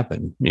 what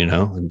happened?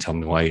 And tell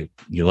me why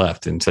you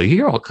left. And so you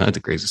hear all kinds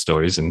of crazy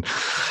stories. And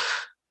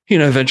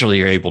eventually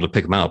you're able to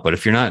pick them out. But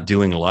if you're not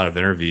doing a lot of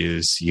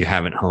interviews, you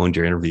haven't honed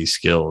your interview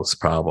skills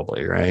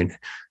probably, right?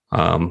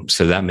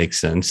 So that makes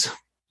sense.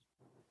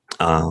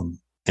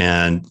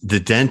 And the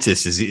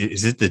dentist,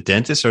 is it the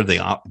dentist or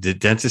the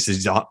dentist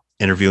is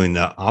interviewing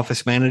the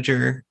office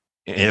manager,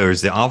 or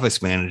is the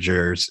office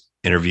managers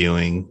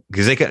interviewing?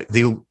 Because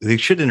they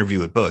should interview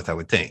with both, I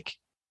would think,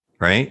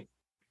 right?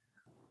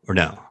 Or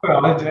no?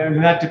 Well,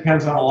 that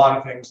depends on a lot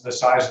of things, the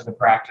size of the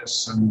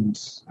practice and,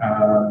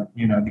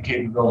 the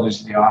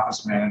capabilities of the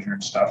office manager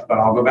and stuff. But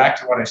I'll go back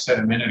to what I said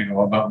a minute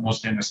ago about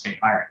most dentists hate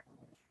hiring.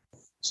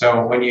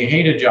 So when you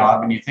hate a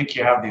job and you think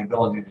you have the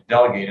ability to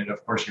delegate it,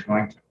 of course you're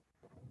going to.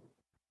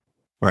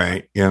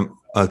 Right. Yeah.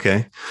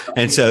 Okay.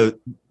 And so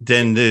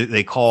then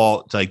they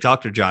call like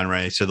Dr. John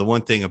Ray. So the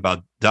one thing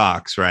about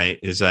docs, right,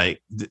 is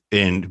like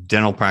in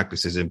dental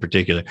practices in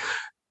particular,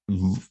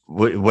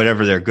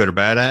 whatever they're good or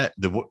bad at,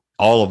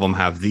 all of them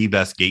have the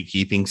best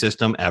gatekeeping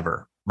system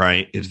ever,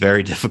 right? It's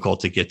very difficult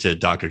to get to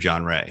Dr.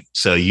 John Ray.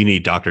 So you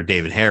need Dr.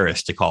 David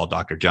Harris to call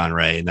Dr. John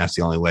Ray. And that's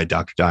the only way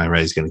Dr. John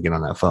Ray is going to get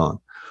on that phone.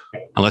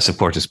 Unless, of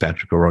course, it's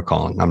Patrick O'Rourke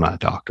calling. I'm not a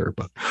doctor,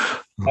 but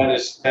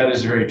that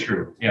is very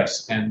true.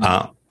 Yes. And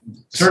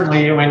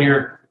certainly when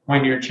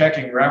you're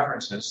checking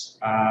references,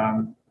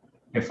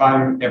 if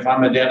I'm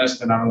a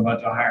dentist and I'm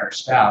about to hire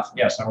staff,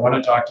 yes, I want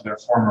to talk to their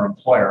former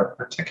employer,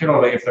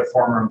 particularly if their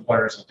former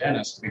employer is a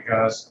dentist,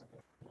 because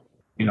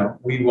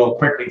we will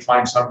quickly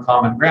find some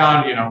common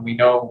ground. We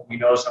know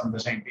some of the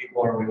same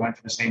people, or we went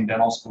to the same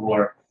dental school,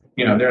 or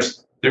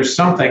there's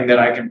something that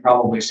I can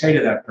probably say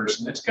to that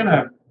person that's going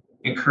to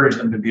encourage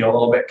them to be a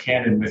little bit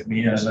candid with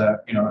me as a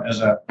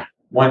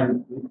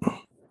one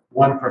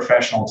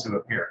professional to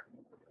appear.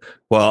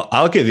 Well,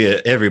 I'll give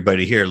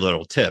everybody here a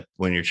little tip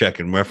when you're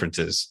checking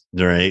references,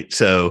 right?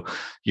 So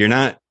you're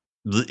not,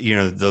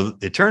 the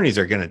attorneys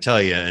are going to tell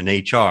you in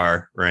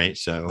HR, right?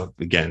 So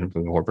again,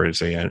 corporate,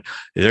 so they're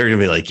going to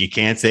be like, you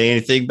can't say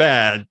anything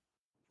bad.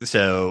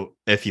 So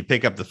if you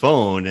pick up the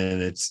phone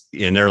and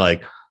they're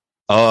like,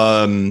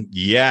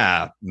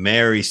 yeah,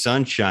 Mary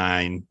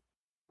Sunshine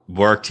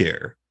worked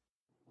here.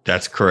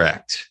 That's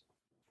correct.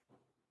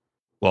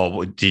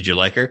 Well, did you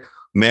like her?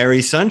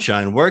 Mary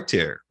Sunshine worked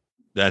here.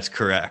 That's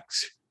correct.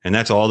 And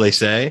that's all they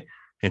say.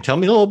 And tell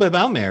me a little bit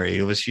about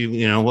Mary. Was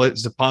she,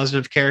 what's the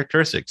positive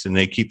characteristics? And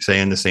they keep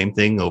saying the same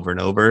thing over and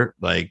over,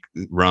 like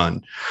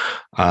run.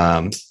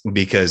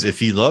 Because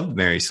if you loved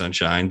Mary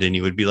Sunshine, then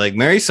you would be like,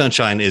 Mary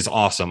Sunshine is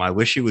awesome. I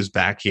wish she was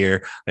back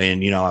here.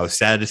 And, I was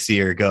sad to see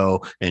her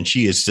go. And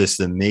she is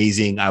just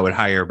amazing. I would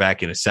hire her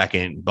back in a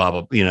second,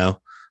 blah, blah,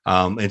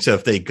 and so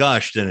if they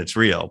gush, then it's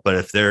real. But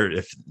if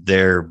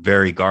they're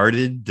very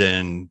guarded,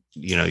 then,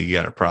 you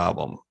got a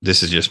problem.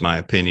 This is just my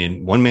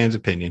opinion, one man's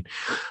opinion.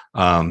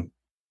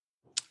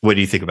 What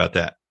do you think about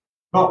that?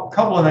 Well, a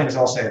couple of things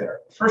I'll say there.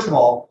 First of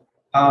all,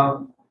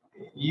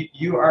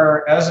 you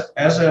are,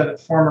 as a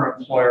former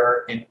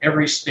employer in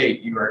every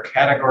state, you are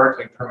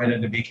categorically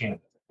permitted to be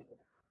candid.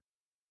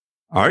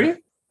 Are you?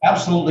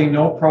 Absolutely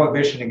no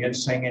prohibition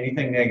against saying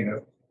anything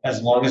negative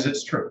as long as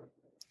it's true.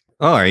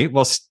 All right.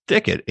 Well,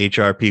 stick it,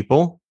 HR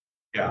people.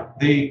 Yeah.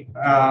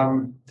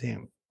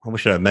 Damn. I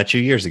wish I'd met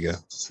you years ago.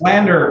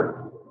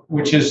 Slander,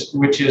 which is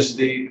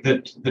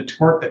the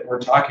tort that we're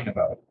talking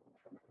about,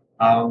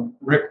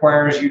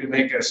 requires you to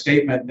make a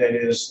statement that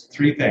is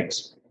three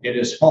things. It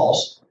is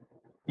false.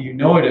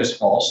 It is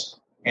false,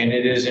 and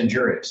it is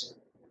injurious.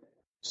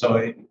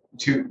 So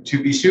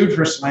to be sued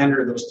for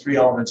slander, those three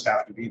elements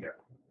have to be there.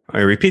 All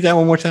right. Repeat that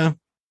one more time.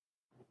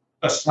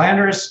 A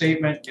slanderous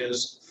statement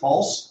is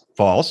false.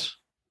 False.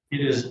 It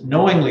is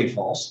knowingly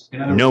false.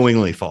 In other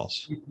knowingly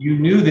false. You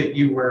knew that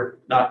you were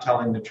not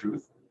telling the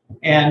truth,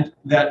 and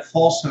that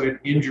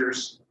falsehood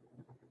injures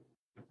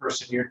the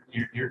person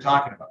you're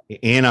talking about.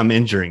 And I'm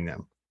injuring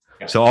them.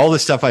 Yeah. So all the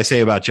stuff I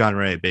say about John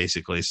Ray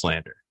basically is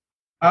slander.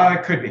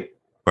 It could be.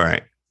 All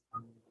right.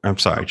 I'm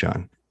sorry,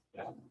 John.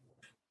 Yeah.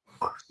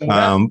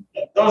 So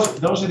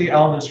those are the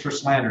elements for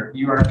slander.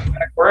 You are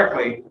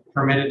categorically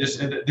permitted to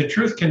say the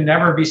truth can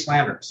never be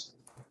slanderous.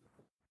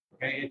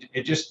 Okay,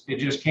 it just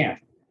can't.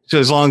 So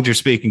as long as you're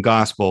speaking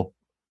gospel,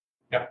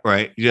 yeah,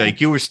 right?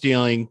 Like you were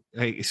stealing.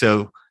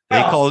 So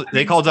they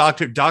call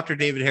Dr.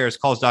 David Harris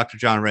calls Dr.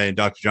 John Ray, and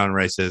Dr. John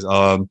Ray says,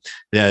 yeah,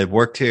 I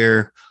worked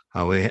here.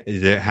 We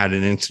had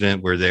an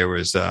incident where there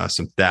was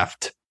some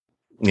theft,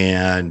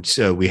 and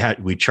so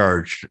we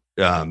charged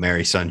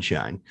Mary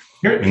Sunshine,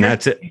 and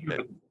that's it.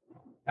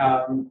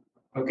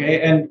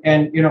 Okay,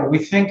 and we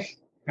think,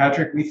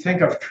 Patrick,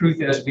 of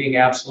truth as being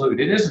absolute.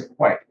 It isn't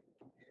quite.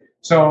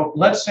 So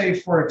let's say,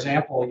 for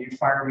example, you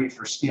fire me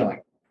for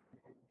stealing,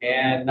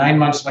 and 9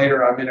 months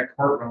later, I'm in a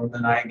courtroom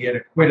and I get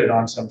acquitted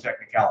on some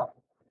technicality.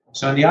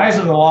 So in the eyes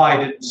of the law, I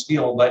didn't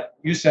steal, but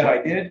you said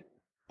I did.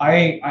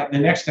 The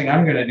next thing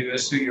I'm going to do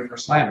is sue you for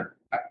slander.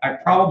 I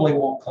probably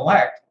won't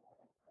collect,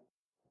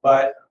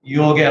 but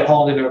you'll get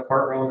hauled into a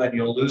courtroom and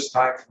you'll lose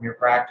time from your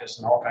practice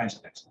and all kinds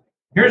of things.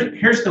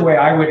 Here's the way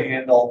I would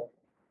handle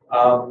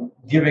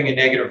giving a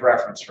negative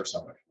reference for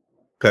somebody.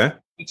 Okay.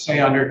 I'd say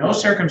under no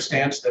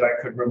circumstance that I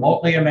could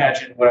remotely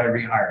imagine would I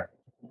rehire.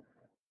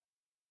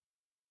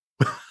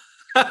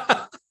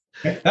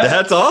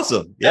 That's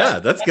awesome. Yeah,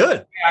 that's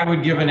good. I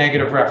would give a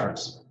negative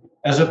reference,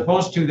 as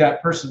opposed to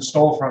that person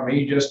stole from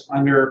me just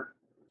under,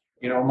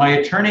 my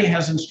attorney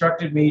has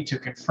instructed me to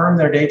confirm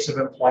their dates of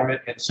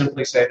employment and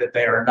simply say that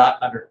they are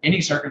not under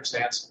any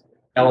circumstance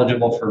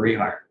eligible for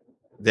rehire.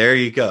 There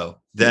you go.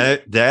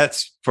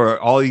 That's for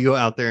all you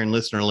out there in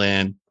listener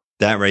land.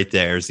 That right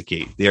there is the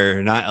key.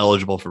 They're not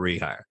eligible for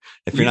rehire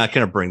if you're not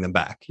going to bring them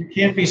back. You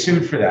can't be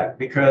sued for that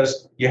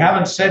because you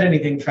haven't said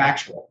anything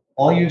factual.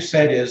 All you've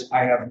said is,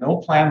 I have no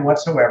plan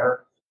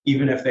whatsoever,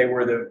 even if they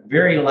were the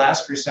very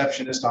last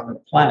receptionist on the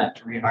planet,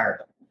 to rehire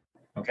them.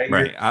 Okay.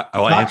 Right.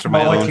 I'll answer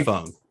my own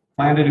phone.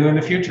 Plan to do in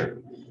the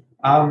future.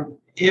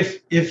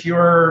 If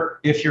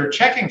you're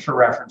checking for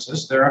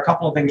references, there are a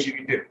couple of things you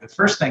can do. The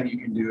first thing you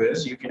can do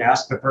is you can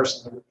ask the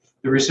person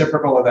the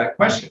reciprocal of that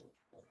question.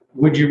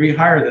 Would you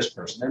rehire this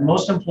person? And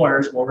most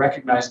employers will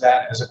recognize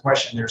that as a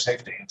question they're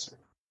safe to answer.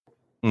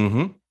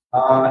 Mm-hmm.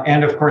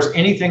 And of course,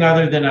 anything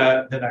other than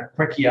a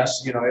quick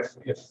yes,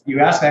 if you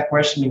ask that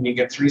question and you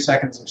get 3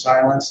 seconds of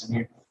silence and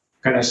you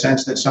kind of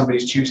sense that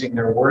somebody's choosing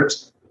their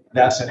words,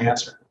 that's an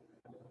answer.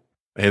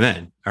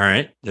 Amen. All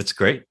right. That's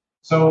great.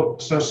 So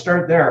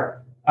start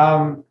there.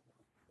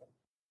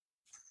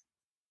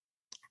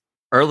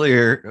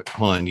 Earlier,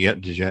 hold on.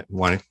 Did you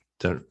want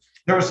to?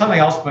 There was something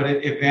else, but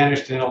it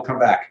vanished and it'll come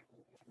back.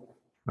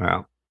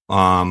 Wow.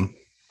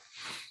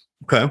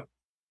 Okay.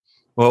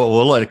 Well,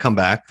 we'll let it come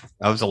back.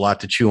 That was a lot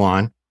to chew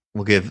on.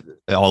 We'll give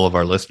all of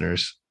our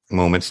listeners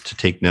moments to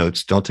take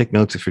notes. Don't take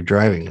notes if you're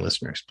driving,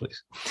 listeners,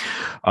 please.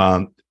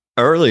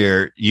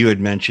 Earlier, you had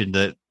mentioned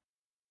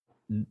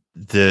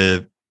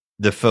that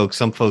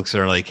some folks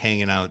are like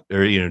hanging out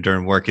or,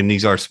 during work, and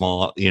these are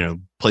small,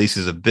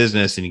 places of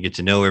business, and you get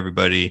to know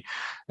everybody.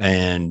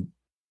 And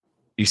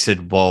you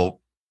said, well,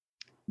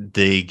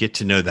 they get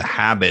to know the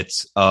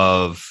habits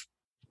of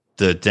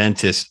the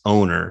dentist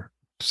owner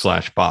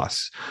 /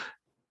 boss.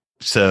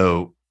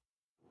 So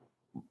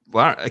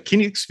can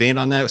you expand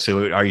on that?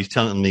 So are you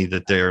telling me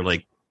that they're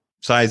like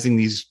sizing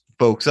these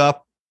folks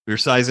up? You're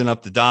sizing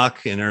up the doc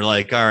and they're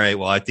like, all right,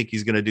 well, I think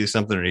he's going to do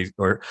something,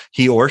 or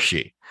he or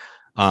she,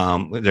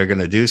 they're going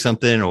to do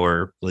something,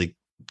 or like,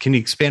 can you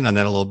expand on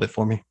that a little bit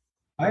for me?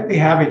 I'd be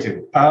happy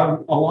to.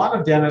 A lot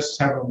of dentists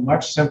have a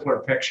much simpler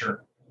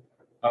picture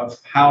of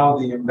how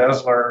the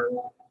embezzler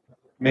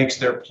makes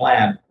their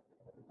plan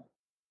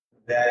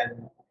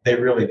than they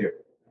really do.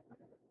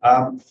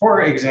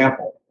 For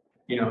example,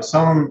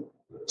 some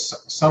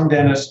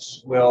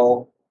dentists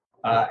will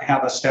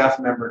have a staff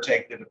member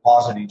take the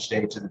deposit each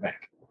day to the bank.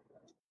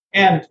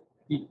 And,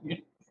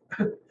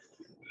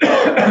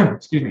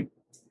 excuse me,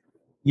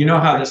 you know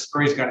how this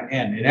story is going to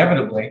end.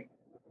 Inevitably,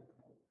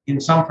 in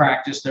some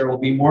practice, there will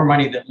be more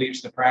money that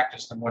leaves the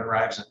practice than what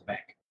arrives at the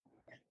bank.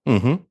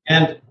 Mm-hmm.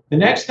 And the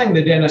next thing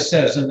the dentist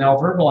says, and they'll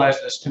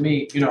verbalize this to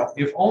me,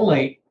 if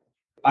only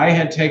I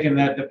had taken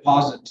that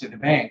deposit to the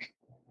bank,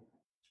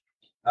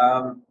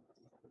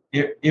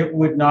 it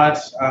would not,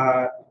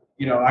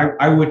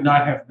 I would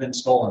not have been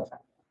stolen from.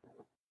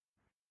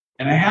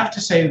 And I have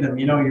to say to them,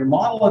 your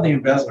model of the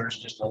embezzler is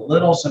just a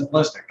little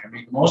simplistic. I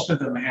mean, most of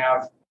them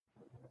have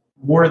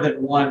more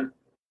than one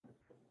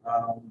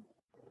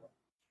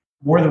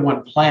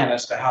plan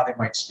as to how they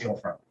might steal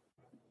from.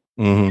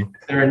 Mm-hmm.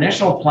 Their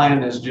initial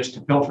plan is just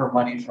to pilfer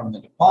money from the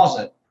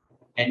deposit,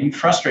 and you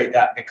frustrate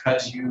that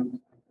because you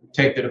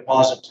take the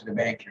deposit to the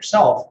bank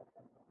yourself.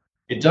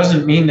 It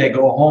doesn't mean they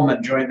go home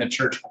and join the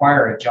church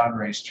choir at John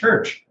Ray's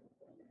church.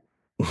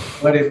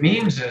 What it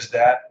means is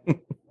that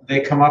they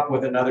come up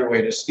with another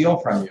way to steal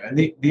from you. And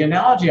the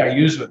analogy I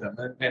use with them,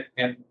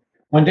 and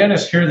when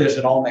dentists hear this,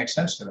 it all makes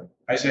sense to them.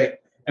 I say,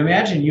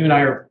 imagine you and I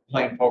are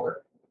playing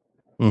poker,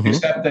 mm-hmm.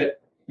 except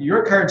that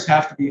your cards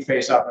have to be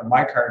face up and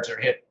my cards are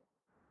hidden.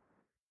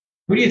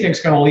 Who do you think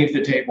is going to leave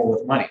the table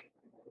with money?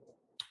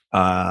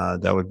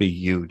 That would be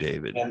you,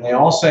 David. And they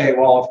all say,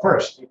 well, of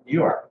course,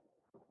 you are.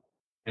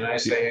 And I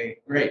say,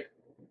 great.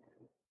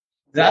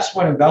 That's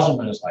what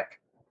embezzlement is like.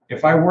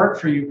 If I work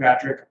for you,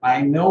 Patrick,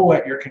 I know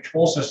what your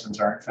control systems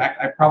are. In fact,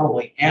 I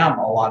probably am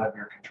a lot of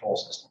your control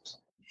systems.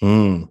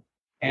 Mm.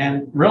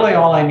 And really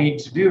all I need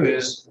to do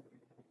is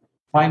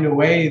find a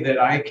way that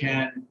I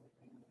can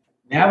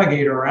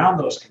navigate around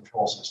those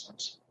control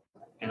systems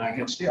and I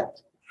can steal.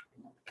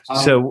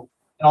 And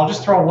I'll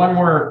just throw one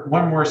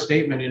more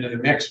statement into the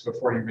mix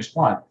before you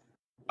respond.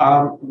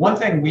 One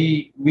thing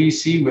we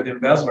see with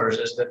embezzlers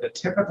is that the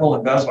typical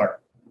embezzler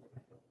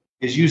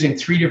is using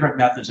 3 different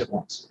methods at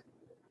once.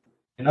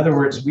 In other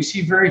words, we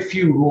see very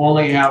few who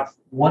only have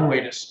one way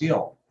to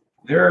steal.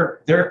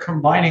 They're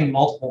combining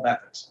multiple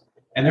methods,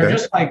 and they're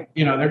just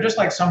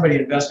like somebody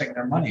investing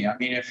their money. I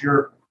mean, if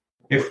you're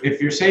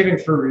saving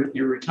for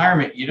your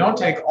retirement, you don't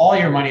take all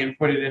your money and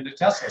put it into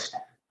Tesla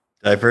stock.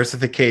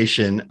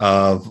 Diversification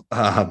of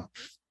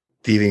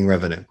thieving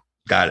revenue.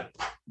 Got it.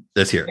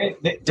 That's here.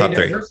 They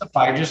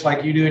diversify just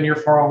like you do in your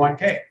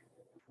 401k.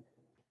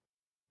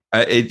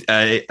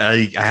 I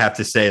have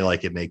to say,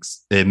 like, it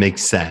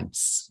makes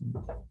sense.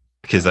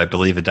 because I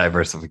believe in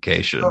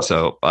diversification.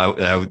 So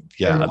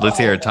let's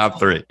hear a top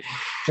three.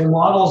 The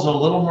model's a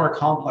little more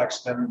complex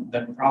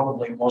than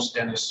probably most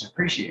dentists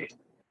appreciate.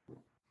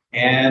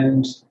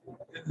 And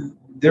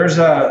there's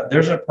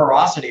a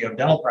porosity of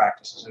dental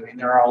practices. I mean,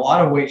 there are a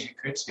lot of ways you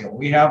could steal.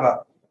 We have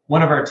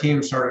one of our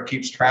teams sort of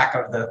keeps track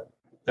of the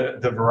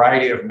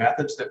variety of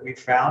methods that we've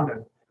found,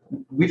 and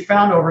we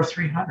found over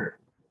 300.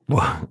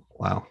 Wow.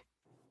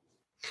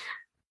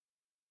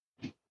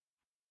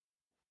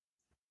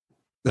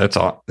 That's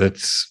all.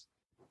 That's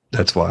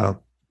wild.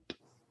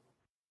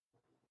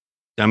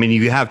 I mean,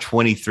 you have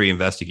 23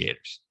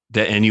 investigators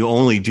and you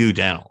only do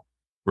dental,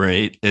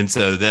 right? And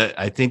so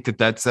I think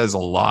that says a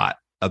lot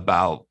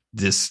about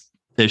this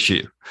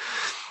issue.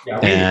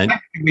 Yeah,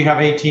 we have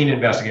 18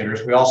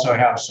 investigators. We also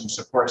have some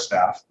support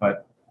staff,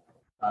 but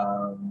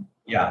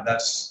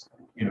that's,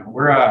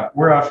 we're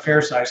a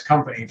fair sized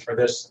company for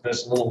this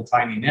little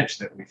tiny niche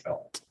that we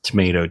fill.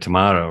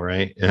 Tomato,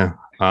 right? Yeah.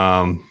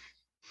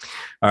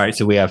 All right.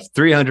 So we have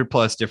 300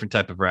 plus different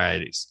type of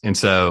varieties. And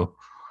so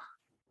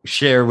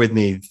share with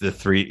me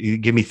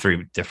give me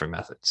three different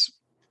methods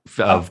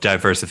of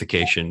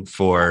diversification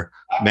for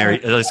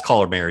Mary. Let's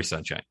call her Mary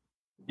Sunshine.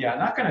 Yeah, I'm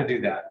not going to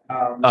do that.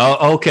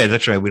 Okay.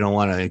 That's right. We don't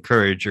want to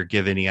encourage or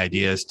give any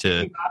ideas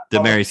to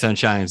the Mary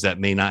Sunshines that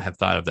may not have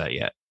thought of that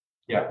yet.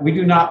 Yeah, we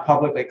do not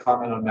publicly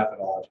comment on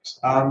methodologies.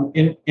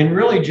 In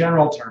really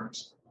general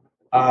terms,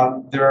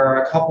 there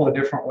are a couple of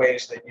different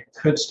ways that you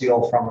could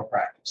steal from a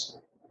practice.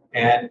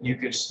 And you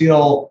could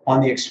steal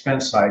on the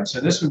expense side. So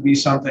this would be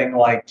something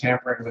like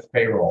tampering with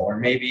payroll, or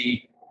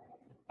maybe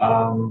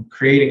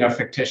creating a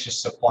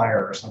fictitious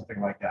supplier or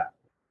something like that.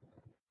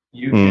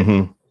 You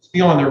can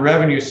steal on the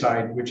revenue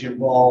side, which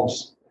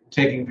involves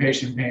taking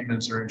patient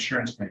payments or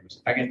insurance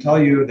payments. I can tell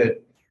you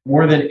that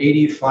more than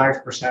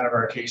 85% of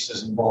our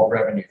cases involve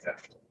revenue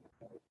theft.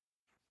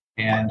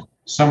 And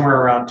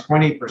somewhere around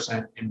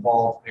 20%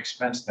 involve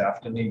expense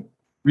theft. And the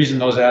reason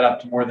those add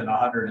up to more than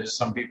 100 is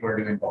some people are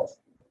doing both.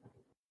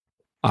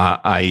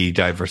 I.e.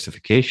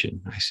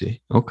 diversification. I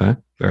see. Okay.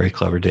 Very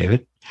clever,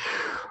 David.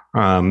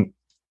 You're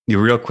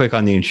real quick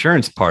on the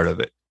insurance part of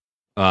it.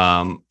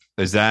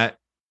 Is that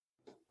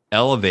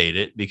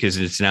elevated because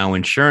it's now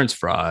insurance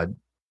fraud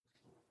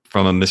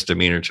from a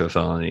misdemeanor to a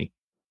felony?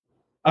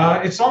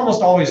 It's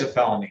almost always a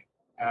felony.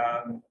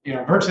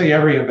 Virtually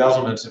every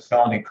embezzlement's a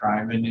felony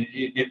crime, and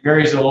it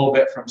varies a little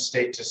bit from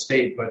state to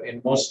state. But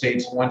in most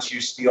states, once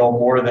you steal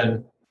more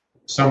than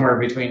somewhere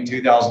between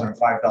 $2,000 and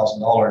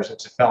 $5,000,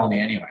 it's a felony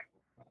anyway.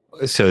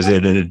 So is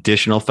it an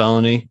additional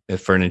felony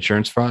for an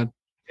insurance fraud?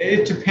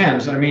 It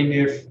depends. I mean,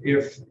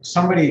 if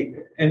somebody,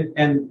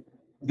 and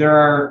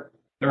there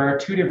are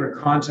two different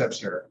concepts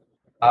here.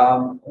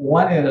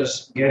 One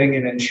is getting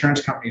an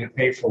insurance company to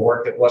pay for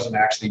work that wasn't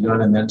actually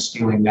done and then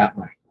stealing that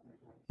money.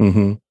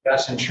 Mm-hmm.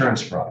 That's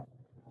insurance fraud.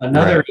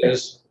 Another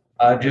is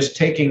just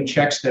taking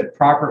checks that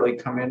properly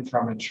come in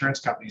from insurance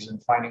companies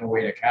and finding a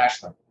way to cash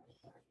them.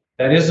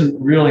 That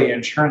isn't really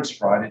insurance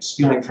fraud. It's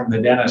stealing from the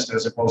dentist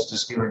as opposed to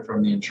stealing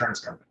from the insurance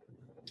company.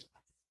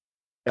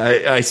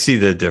 I see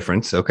the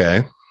difference.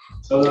 Okay.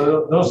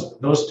 So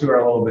those two are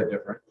a little bit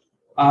different.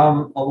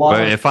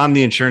 If I'm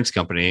the insurance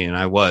company, and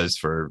I was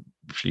for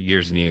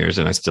years and years,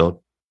 and I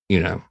still,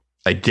 I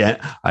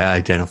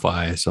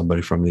identify as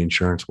somebody from the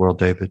insurance world,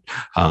 David,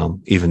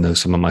 even though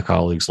some of my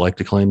colleagues like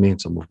to claim me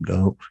and some of them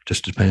don't.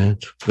 Just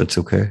depends. That's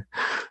okay.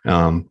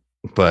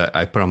 But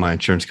I put on my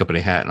insurance company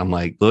hat and I'm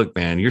like, look,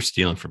 man, you're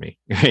stealing from me.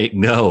 Right?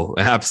 No,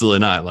 absolutely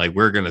not. Like,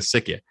 we're going to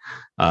sick you.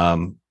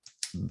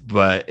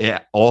 But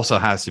it also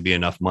has to be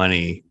enough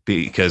money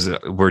because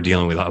we're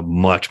dealing with a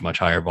much, much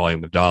higher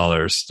volume of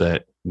dollars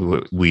that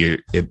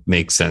it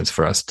makes sense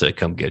for us to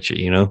come get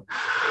you,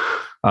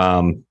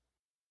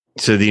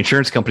 So the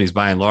insurance companies,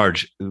 by and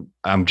large,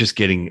 I'm just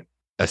getting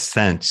a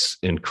sense,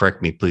 and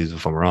correct me, please,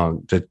 if I'm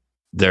wrong, that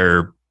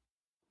they're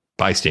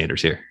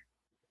bystanders here.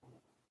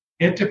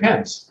 It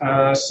depends.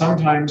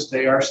 Sometimes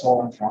they are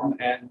stolen from,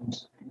 and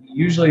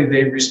usually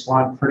they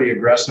respond pretty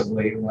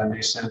aggressively when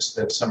they sense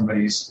that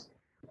somebody's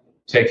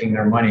taking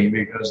their money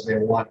because they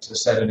want to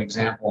set an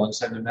example and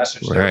send a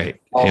message.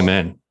 Right.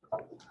 Amen.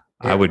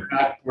 We're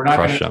not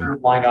going to turn a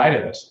blind eye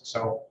to this.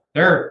 So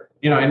they're,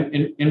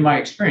 in my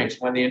experience,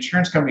 when the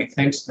insurance company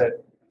thinks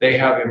that they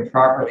have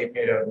improperly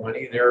paid out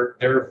money,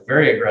 they're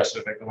very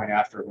aggressive at going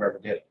after whoever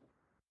did it.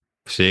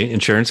 See,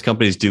 insurance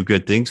companies do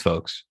good things,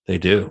 folks. They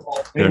do.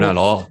 They're not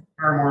all.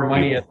 Far more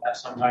money at that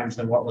sometimes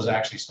than what was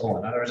actually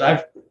stolen. In other words,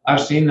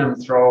 I've seen them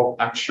throw,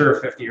 I'm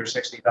sure, $50,000 or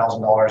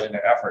 $60,000 into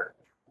effort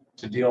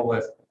to deal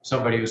with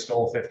somebody who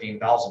stole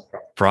 $15,000 from.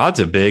 Fraud's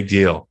a big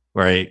deal,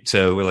 right?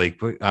 So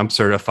I'm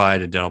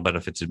certified in dental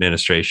benefits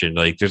administration.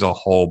 Like, there's a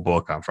whole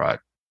book on fraud,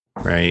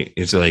 right?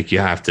 It's like you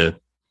have to.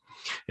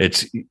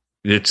 It's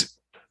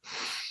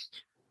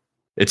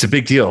a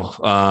big deal,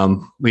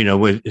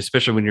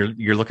 especially when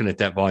you're looking at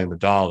that volume of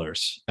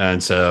dollars.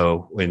 And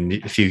so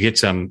if you get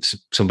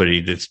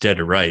somebody that's dead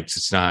to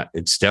rights,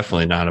 it's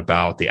definitely not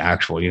about the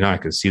actual, you're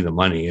not going to see the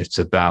money. It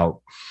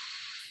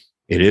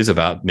is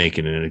about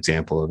making an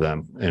example of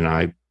them. And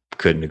I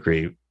couldn't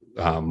agree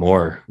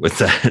more with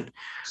that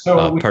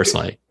So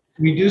personally.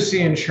 we do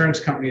see insurance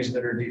companies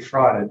that are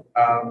defrauded,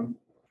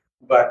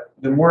 but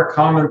the more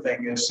common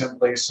thing is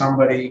simply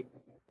somebody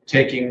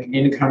taking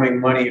incoming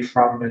money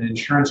from an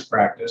insurance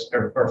practice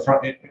or from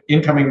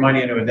incoming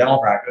money into a dental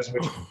practice,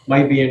 which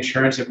might be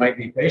insurance, it might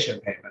be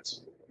patient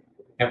payments,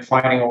 and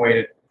finding a way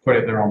to put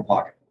it in their own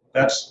pocket.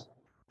 That's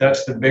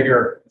the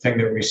bigger thing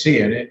that we see.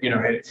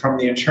 And from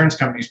the insurance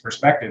company's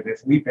perspective,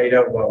 if we paid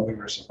out what we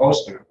were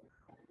supposed to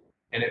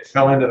and it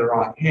fell into the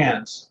wrong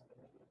hands,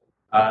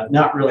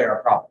 not really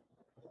our problem.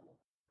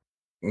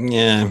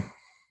 Yeah.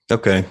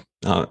 Okay.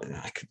 All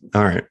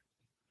right.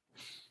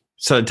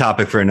 So a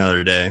topic for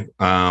another day,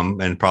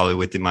 and probably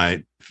with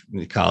my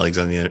colleagues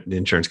on the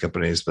insurance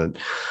companies. But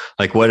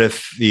like, what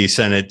if you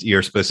sent it,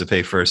 you're supposed to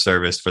pay for a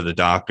service for the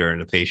doctor and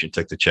the patient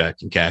took the check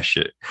and cashed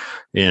it,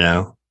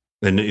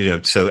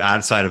 and, so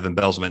outside of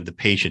embezzlement, the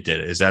patient did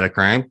it. Is that a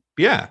crime?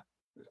 Yeah.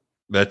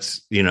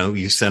 That's,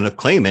 you sent a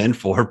claim in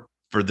for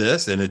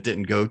this and it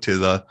didn't go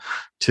to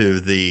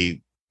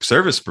the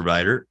service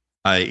provider,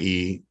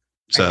 i.e.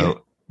 So it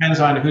depends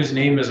on whose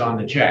name is on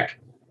the check.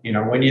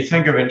 When you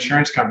think of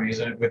insurance companies,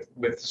 and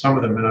with some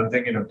of them, and I'm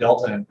thinking of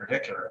Delta in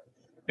particular,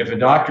 if a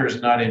doctor is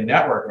not in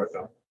network with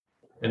them,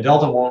 then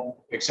Delta won't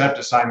accept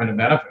assignment of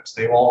benefits.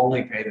 They will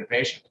only pay the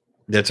patient.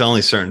 That's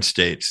only certain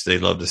states. They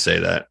love to say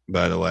that,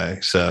 by the way.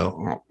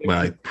 So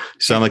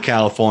some of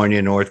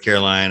California, North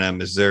Carolina,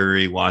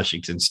 Missouri,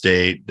 Washington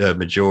State, the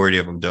majority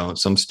of them don't.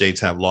 Some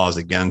states have laws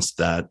against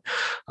that,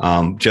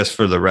 just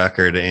for the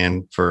record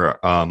and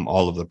for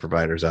all of the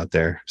providers out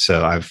there.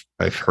 So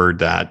I've heard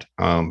that,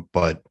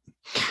 but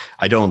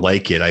I don't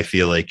like it. I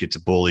feel like it's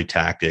a bully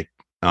tactic,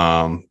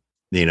 and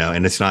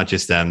it's not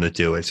just them that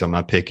do it. So I'm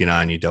not picking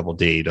on you, Double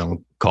D.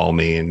 Don't call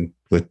me and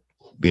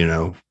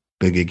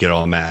get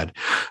all mad.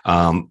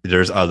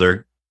 There's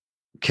other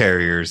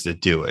carriers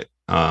that do it.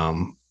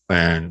 And,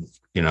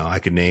 I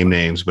could name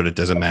names, but it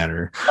doesn't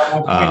matter.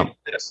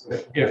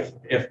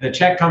 If the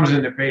check comes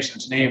in the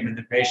patient's name and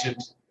the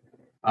patient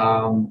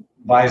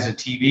buys a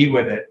TV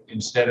with it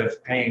instead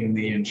of paying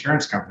the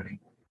insurance company,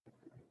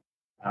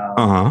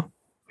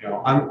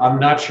 I'm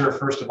not sure,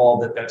 first of all,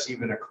 that that's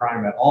even a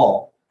crime at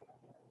all.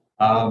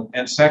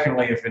 And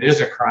secondly, if it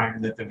is a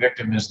crime, that the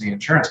victim is the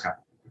insurance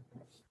company.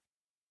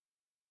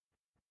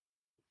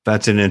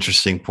 That's an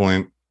interesting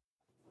point.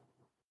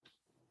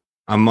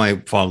 I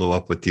might follow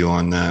up with you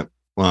on that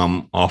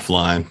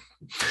offline,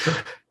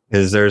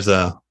 because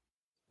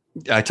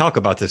I talk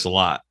about this a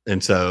lot.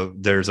 And so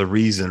there's a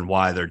reason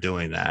why they're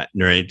doing that,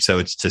 right? So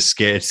it's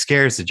it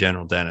scares the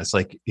general dentist,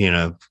 like,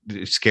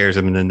 it scares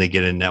them. And then they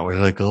get in network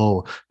like,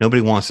 oh,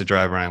 nobody wants to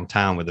drive around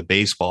town with a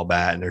baseball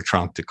bat in their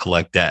trunk to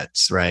collect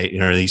debts, right?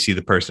 You see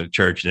the person at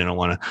church, they don't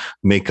want to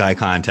make eye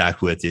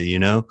contact with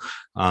you,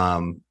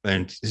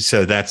 and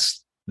so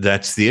that's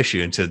the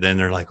issue. And so then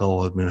they're like,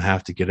 oh, I'm going to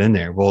have to get in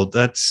there. Well,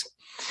 that's,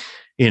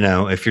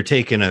 if you're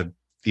taking a,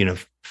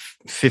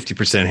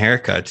 50%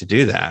 haircut to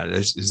do that,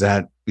 is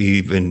that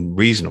even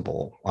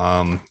reasonable?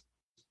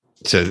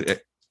 So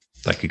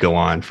I could go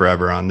on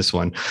forever on this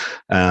one.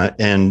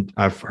 And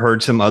I've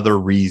heard some other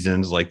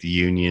reasons, like the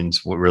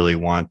unions would really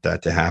want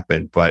that to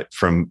happen. But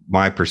from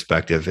my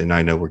perspective, and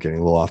I know we're getting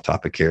a little off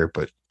topic here,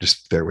 but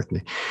just bear with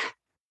me.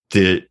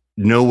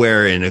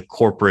 Nowhere in a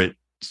corporate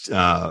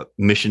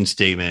mission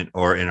statement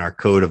or in our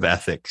code of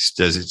ethics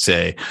does it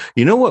say,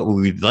 what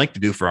we'd like to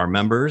do for our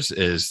members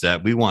is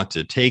that we want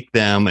to take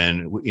them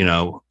and, we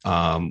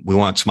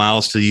want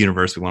smiles to the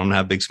universe. We want them to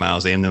have big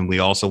smiles. And then we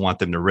also want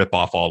them to rip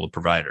off all the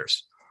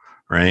providers.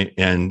 Right.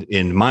 And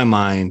in my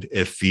mind,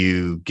 if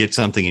you get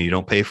something and you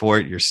don't pay for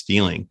it, you're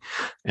stealing.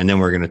 And then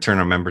we're going to turn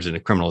our members into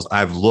criminals.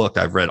 I've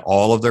read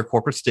all of their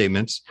corporate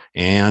statements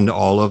and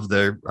all of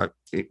their,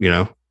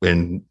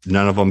 and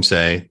none of them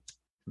say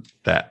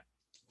that.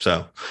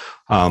 So,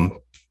 at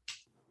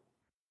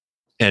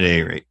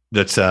any rate,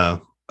 that's a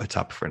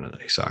topic for another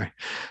day. Sorry.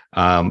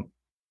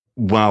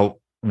 Well,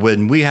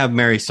 when we have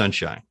Mary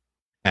Sunshine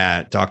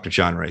at Dr.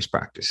 John Ray's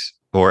practice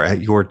or at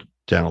your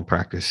dental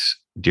practice,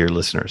 dear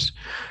listeners,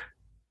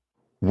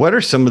 what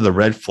are some of the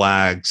red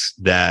flags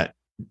that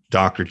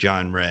Dr.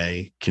 John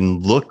Ray can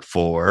look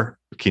for?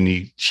 Can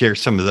you share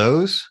some of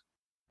those?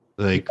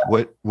 Like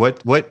what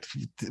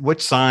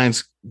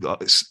signs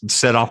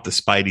set off the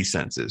spidey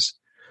senses?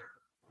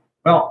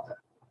 Well,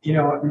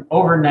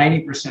 over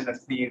 90% of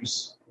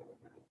thieves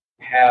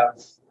have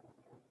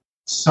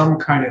some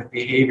kind of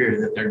behavior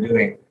that they're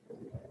doing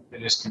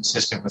that is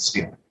consistent with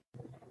stealing.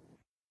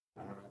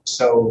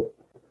 So,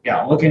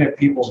 looking at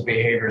people's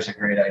behavior is a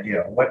great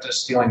idea. What does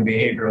stealing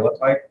behavior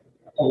look like?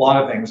 A lot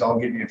of things. I'll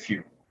give you a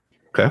few.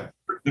 Okay.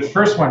 The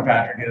first one,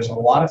 Patrick, is a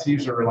lot of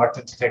thieves are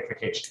reluctant to take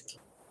vacation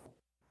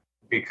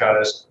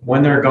because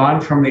when they're gone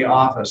from the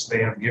office,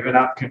 they have given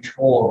up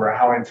control over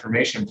how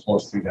information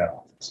flows through that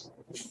office.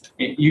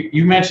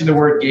 You mentioned the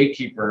word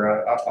gatekeeper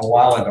a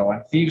while ago,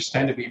 and thieves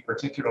tend to be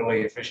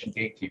particularly efficient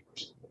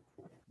gatekeepers.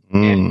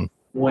 And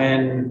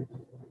when,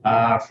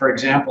 for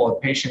example,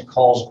 a patient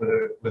calls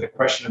with a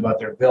question about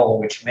their bill,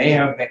 which may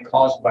have been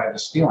caused by the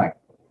stealing,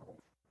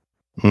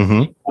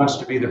 Mm-hmm. He wants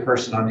to be the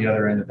person on the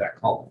other end of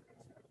that call.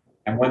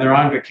 And when they're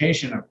on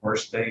vacation, of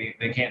course, they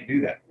can't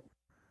do that.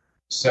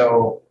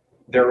 So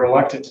they're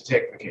reluctant to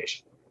take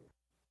vacation.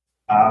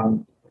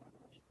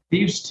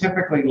 Thieves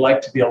typically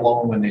like to be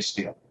alone when they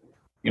steal.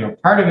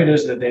 Part of it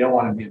is that they don't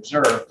want to be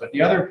observed, but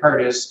the other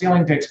part is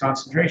stealing takes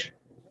concentration.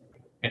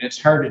 And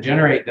it's hard to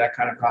generate that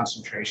kind of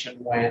concentration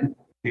when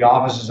the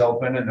office is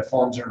open and the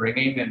phones are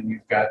ringing and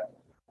you've got,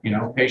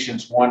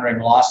 patients wandering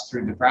lost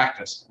through the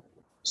practice.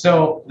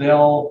 So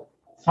they'll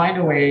find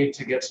a way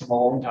to get some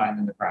alone time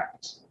in the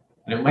practice.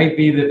 And it might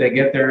be that they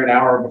get there an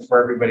hour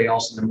before everybody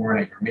else in the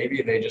morning, or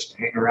maybe they just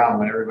hang around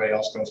when everybody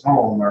else goes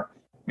home, or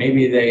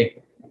maybe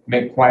they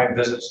make quiet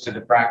visits to the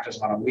practice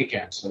on a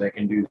weekend so they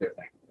can do their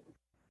thing.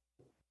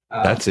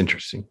 That's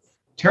interesting.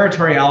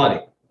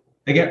 Territoriality.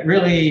 They get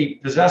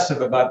really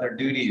possessive about their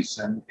duties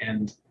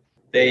and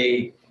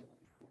they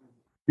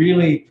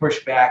really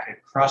push back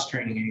at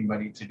cross-training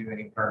anybody to do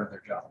any part of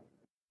their job.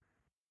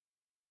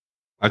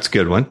 That's a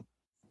good one.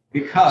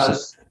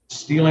 Because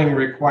stealing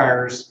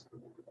requires,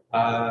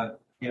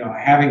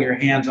 having your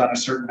hands on a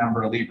certain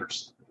number of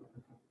levers.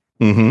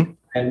 Mm-hmm.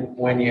 And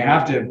when you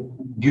have to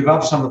give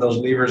up some of those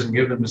levers and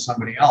give them to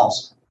somebody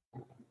else,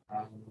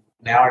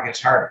 now it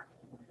gets harder.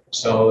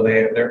 So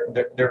they're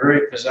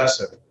very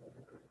possessive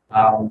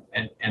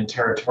and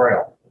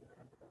territorial,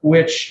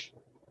 which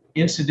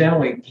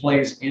incidentally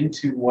plays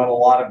into what a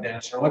lot of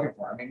dentists are looking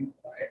for. I mean,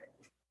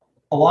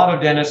 a lot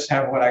of dentists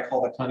have what I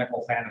call the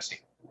clinical fantasy.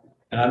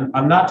 And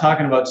I'm not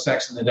talking about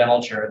sex in the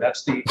dental chair.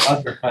 That's the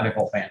other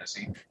clinical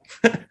fantasy.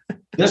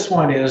 This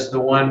one is the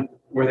one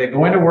where they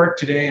go into work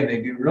today and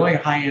they do really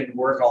high-end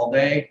work all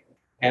day.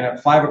 And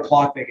at 5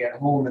 o'clock, they get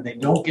home and they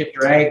don't get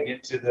dragged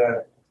into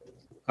the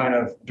kind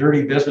of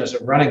dirty business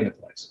of running the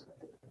place.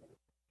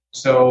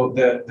 So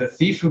the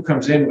thief who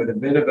comes in with a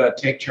bit of a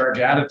take charge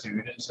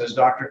attitude and says,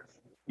 "Doctor,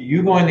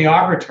 you go in the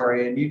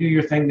operatory and you do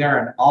your thing there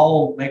and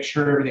I'll make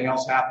sure everything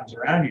else happens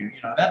around you."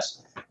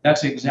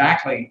 That's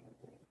exactly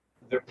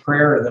the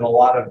prayer that a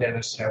lot of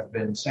dentists have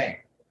been saying.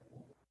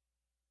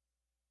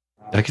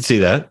 I can see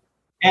that.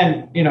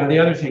 And, the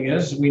other thing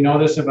is, we know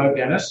this about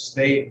dentists.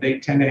 They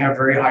tend to have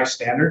very high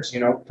standards,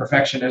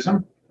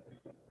 perfectionism.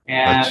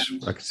 And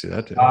I can see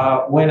that too.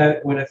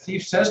 When a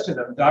thief says to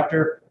them,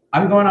 "Doctor,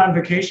 I'm going on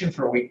vacation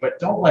for a week, but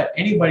don't let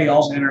anybody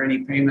else enter any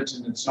payments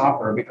into the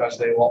software because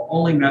they will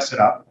only mess it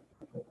up.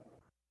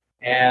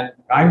 And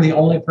I'm the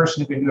only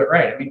person who can do it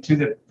right." I mean, to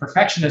the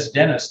perfectionist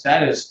dentist,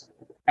 that is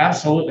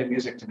absolutely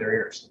music to their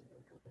ears.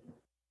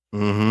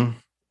 Mm-hmm.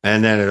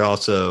 And then it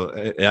also,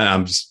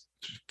 I'm just,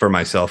 for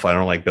myself, I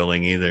don't like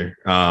billing either.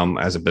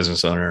 As a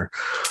business owner,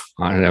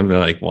 I'm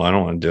like, well, I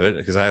don't want to do it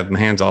because I have my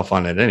hands off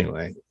on it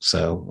anyway.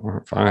 So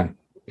we're fine.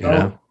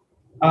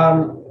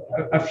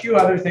 A few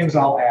other things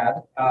I'll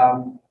add.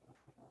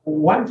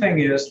 One thing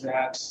is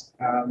that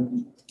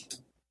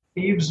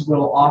thieves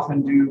will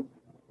often do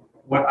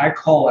what I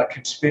call a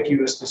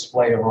conspicuous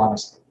display of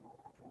honesty.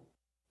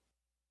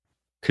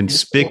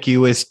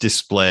 Conspicuous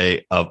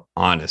display of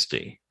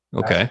honesty.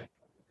 Okay.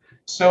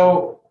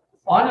 So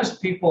honest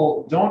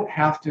people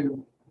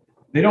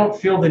they don't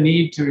feel the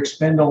need to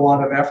expend a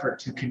lot of effort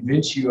to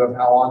convince you of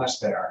how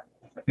honest they are.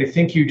 They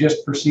think you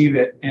just perceive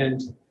it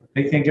and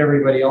they think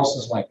everybody else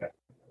is like that.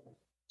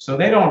 So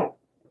they don't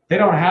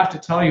have to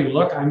tell you,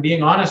 "Look, I'm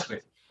being honest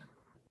with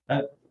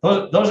you."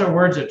 Those are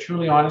words a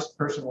truly honest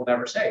person will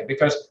never say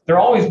because they're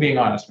always being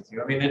honest with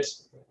you. I mean,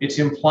 it's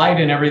implied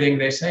in everything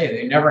they say.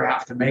 They never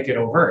have to make it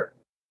overt.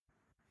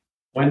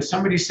 When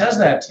somebody says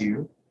that to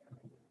you,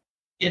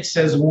 it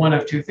says one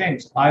of two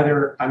things.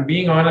 Either I'm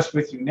being honest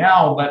with you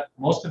now, but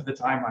most of the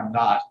time I'm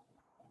not.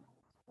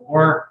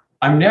 Or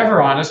I'm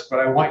never honest, but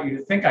I want you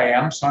to think I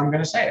am, so I'm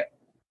going to say it.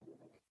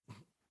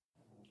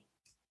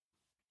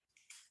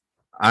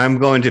 I'm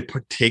going to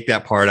take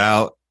that part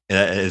out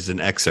as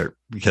an excerpt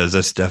because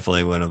that's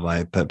definitely one of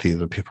my pet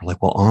peeves. People are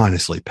like, "Well,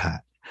 honestly,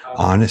 Pat,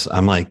 honest."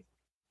 I'm like,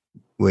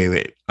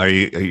 wait, are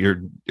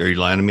you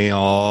lying to me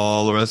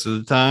all the rest of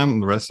the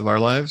time, the rest of our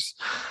lives?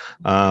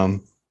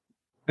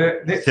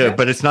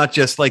 But it's not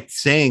just like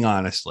saying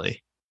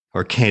honestly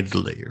or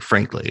candidly or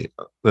frankly.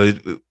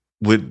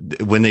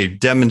 When they're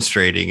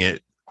demonstrating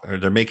it or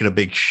they're making a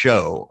big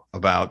show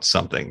about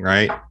something,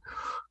 right?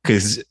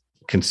 Because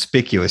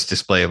conspicuous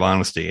display of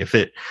honesty, if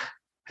it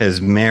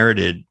has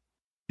merited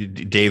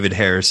David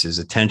Harris's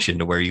attention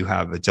to where you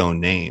have its own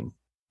name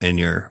in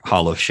your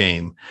hall of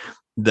shame,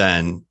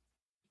 then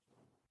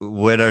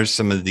what are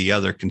some of the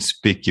other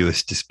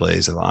conspicuous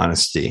displays of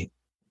honesty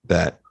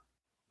that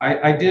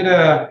I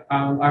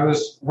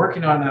was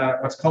working on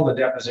what's called a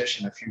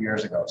deposition a few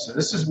years ago. So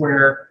this is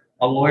where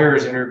a lawyer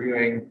is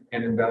interviewing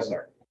an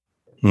embezzler.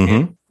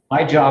 Mm-hmm.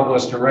 My job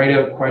was to write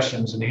out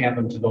questions and hand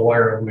them to the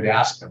lawyer who would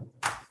ask them.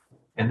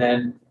 And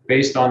then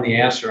based on the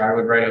answer, I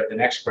would write out the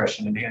next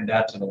question and hand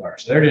that to the lawyer.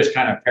 So they're just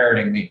kind of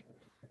parroting me.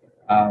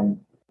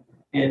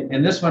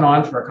 And this went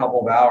on for a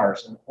couple of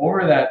hours. And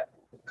over that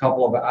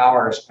couple of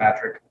hours,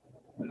 Patrick,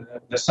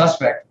 the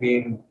suspect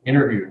being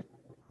interviewed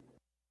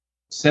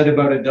said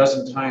about a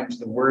dozen times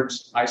the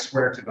words, "I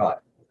swear to God."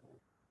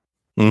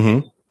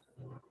 Mm-hmm.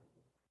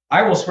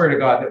 I will swear to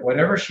God that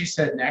whatever she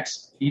said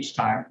next each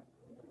time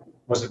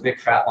was a big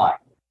fat lie.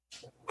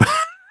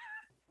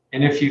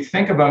 And if you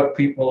think about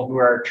people who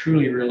are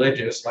truly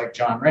religious, like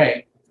John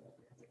Ray,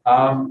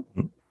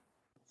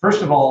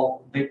 first of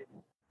all,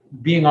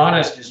 being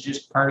honest is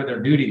just part of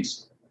their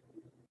duties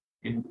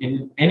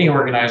in any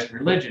organized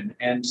religion.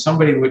 And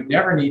somebody would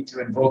never need to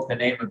invoke the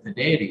name of the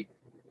deity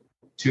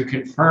to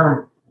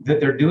confirm that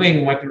they're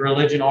doing what the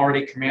religion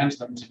already commands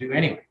them to do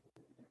anyway.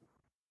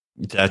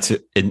 That's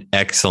an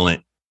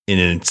excellent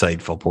and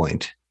insightful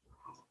point.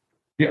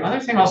 The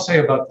other thing I'll say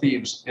about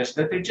thieves is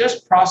that they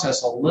just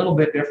process a little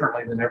bit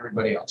differently than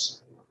everybody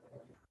else.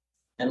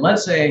 And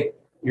let's say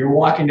you're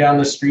walking down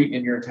the street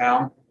in your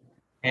town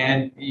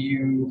and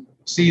you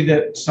see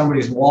that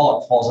somebody's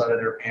wallet falls out of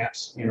their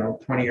pants,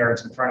 20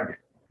 yards in front of you.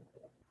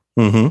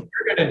 Mm-hmm. What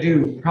you're going to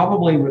do,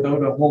 probably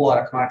without a whole lot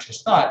of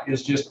conscious thought,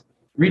 is just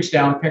reach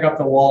down, pick up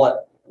the wallet,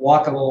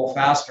 walk a little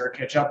faster,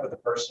 catch up with the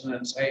person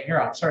and say,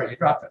 here, I'm sorry, you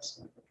dropped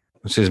this.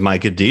 This is my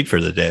good deed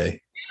for the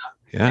day.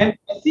 Yeah. And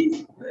I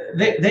think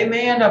they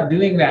may end up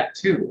doing that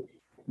too,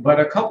 but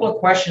a couple of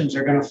questions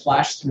are going to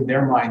flash through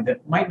their mind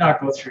that might not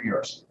go through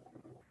yours.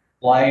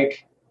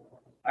 Like,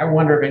 I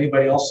wonder if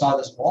anybody else saw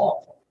this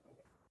wallet.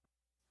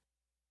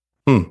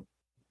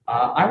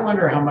 I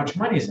wonder how much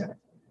money's in it.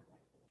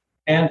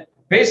 And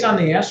based on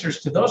the answers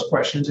to those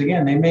questions,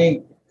 again, they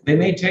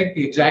may take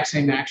the exact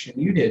same action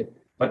you did,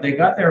 but they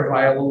got there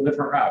via a little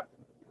different route.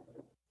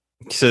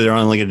 So they're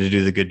only going to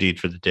do the good deed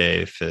for the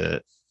day if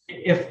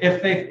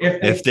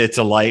it's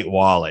a light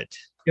wallet.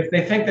 If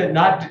they think that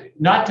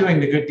not doing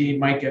the good deed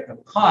might get them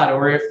caught,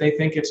 or if they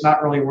think it's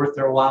not really worth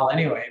their while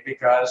anyway,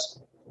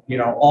 because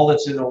all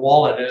that's in the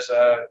wallet is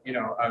a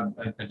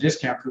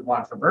discount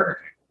coupon for Burger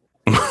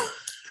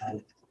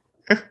King.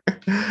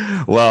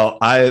 Well,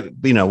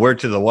 word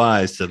to the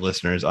wise to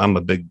listeners, I'm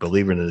a big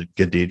believer in the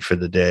good deed for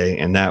the day,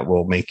 and that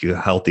will make you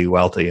healthy,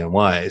 wealthy, and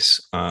wise.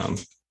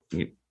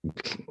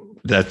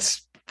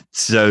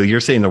 So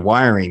you're saying the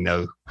wiring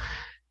though,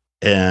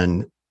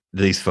 and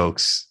these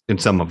folks in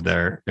some of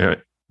their,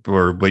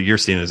 or what you're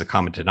seeing as a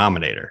common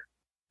denominator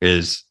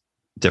is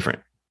different.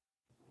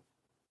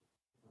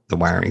 The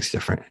wiring's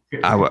different.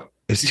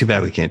 It's too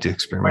bad we can't do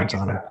experiments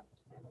on them.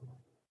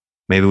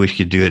 Maybe we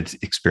could do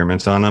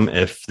experiments on them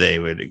if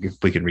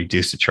we could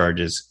reduce the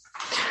charges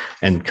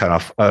and cut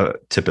off a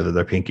tip of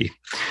their pinky.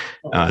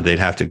 They'd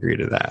have to agree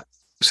to that.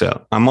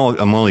 So I'm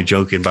only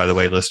joking, by the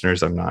way,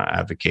 listeners. I'm not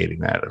advocating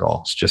that at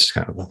all. It's just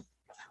kind of a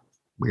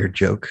weird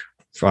joke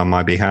on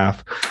my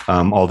behalf.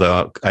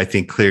 Although I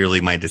think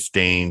clearly my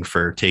disdain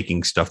for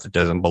taking stuff that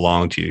doesn't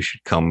belong to you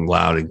should come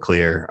loud and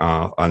clear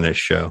on this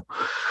show.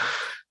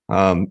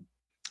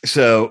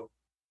 So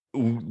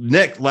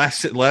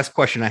last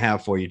question I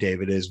have for you,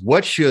 David, is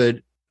what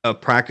should a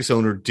practice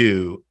owner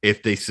do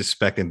if they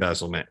suspect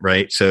embezzlement,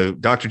 right? So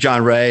Dr.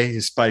 John Ray,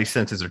 his spidey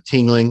senses are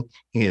tingling.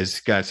 He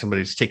has got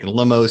somebody who's taking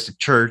limos to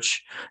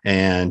church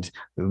and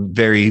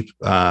very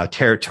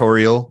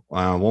territorial,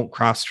 won't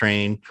cross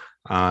train.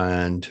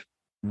 And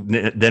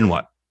then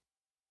what?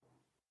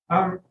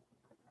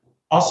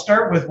 I'll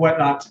start with what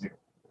not to do.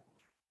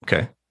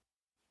 Okay.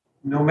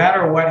 No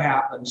matter what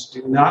happens,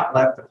 do not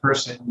let the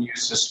person you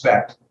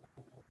suspect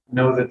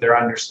know that they're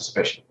under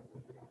suspicion.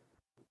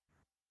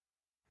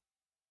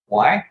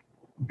 Why?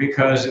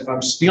 Because if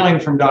I'm stealing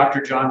from Dr.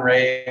 John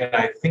Ray and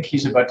I think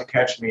he's about to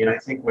catch me, and I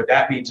think what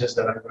that means is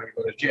that I'm going to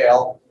go to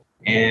jail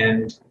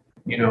and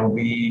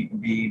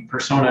be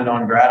persona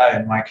non grata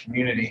in my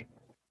community,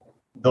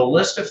 the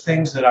list of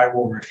things that I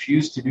will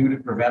refuse to do to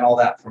prevent all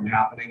that from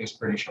happening is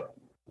pretty short.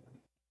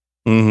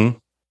 Mm-hmm.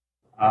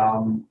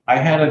 I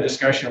had a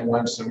discussion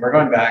once, and we're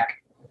going back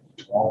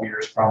 12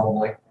 years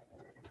probably,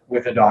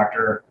 with a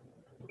doctor.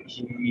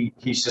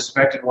 He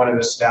suspected one of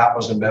his staff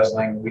was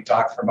embezzling. We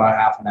talked for about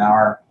half an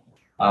hour.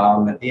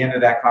 At the end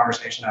of that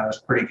conversation, I was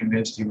pretty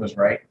convinced he was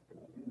right.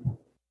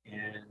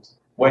 And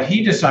what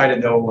he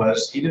decided, though,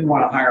 was he didn't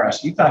want to hire us.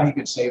 He thought he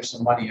could save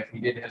some money if he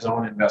did his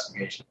own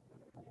investigation.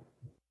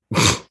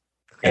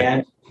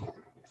 And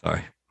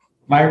sorry,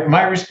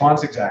 my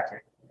response exactly.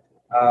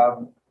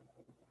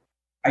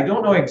 I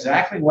don't know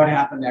exactly what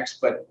happened next,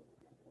 but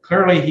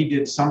clearly he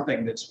did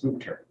something that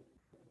spooked her.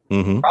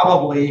 Mm-hmm.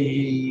 Probably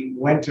he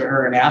went to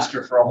her and asked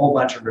her for a whole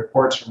bunch of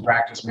reports from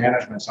practice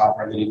management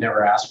software that he'd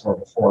never asked for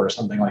before, or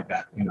something like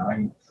that.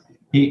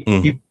 He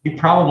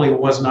probably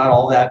was not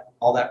all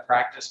that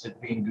practiced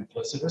at being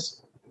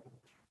duplicitous.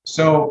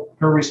 So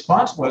her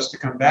response was to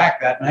come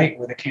back that night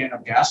with a can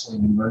of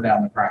gasoline and burn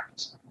down the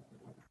practice.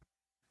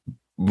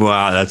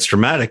 Wow, that's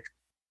dramatic.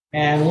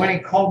 And when he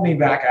called me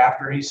back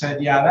after, he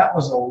said, yeah, that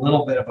was a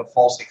little bit of a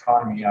false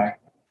economy I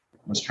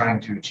was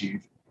trying to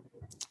achieve.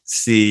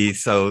 See,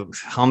 so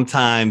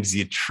sometimes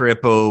you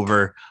trip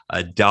over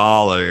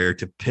 $1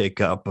 to pick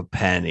up a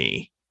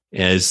penny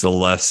is the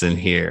lesson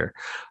here.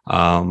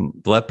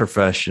 Let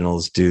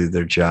professionals do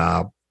their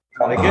job.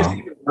 Well, it gets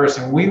even worse,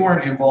 and we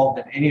weren't involved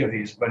in any of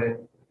these, but in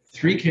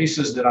 3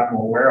 cases that I'm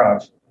aware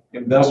of,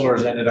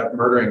 embezzlers ended up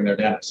murdering their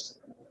dentist.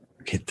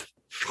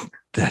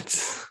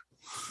 That's...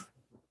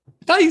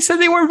 I thought you said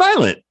they weren't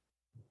violent.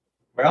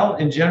 Well,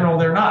 in general,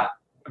 they're not.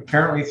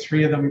 Apparently,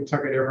 three of them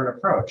took a different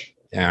approach.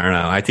 Yeah, I don't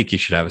know. I think you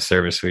should have a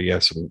service where you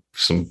have some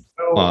So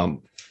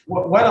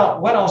what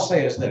I'll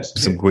say is this: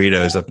 some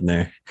Guidos up in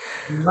there.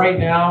 right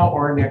now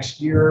or next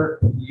year,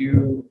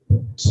 you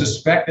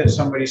suspect that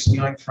somebody's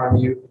stealing from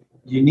you.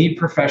 You need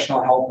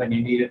professional help, and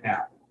you need it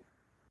now.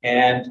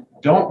 And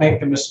don't make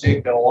the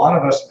mistake that a lot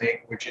of us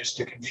make, which is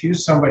to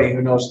confuse somebody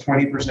who knows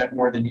 20%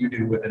 more than you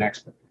do with an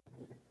expert.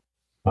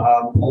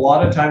 A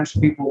lot of times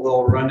people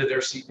will run to their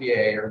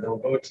CPA, or they'll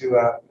go to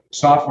a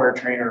software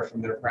trainer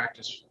from their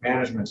practice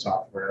management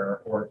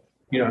software, or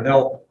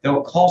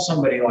they'll call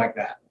somebody like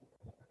that.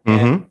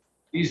 Mm-hmm.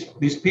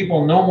 These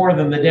people know more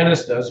than the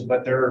dentist does,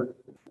 but they're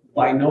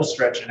by no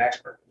stretch an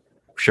expert.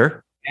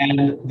 Sure.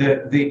 And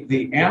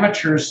the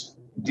amateurs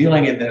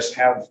dealing in this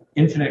have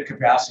infinite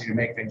capacity to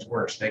make things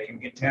worse. They can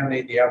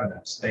contaminate the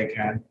evidence. They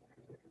can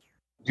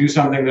do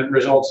something that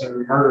results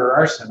in murder or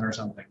arson or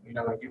something.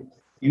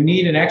 You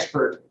need an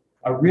expert,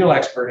 a real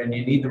expert, and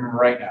you need them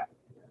right now.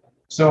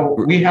 So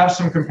we have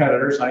some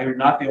competitors. I am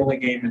not the only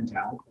game in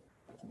town,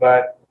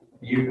 but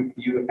you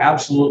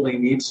absolutely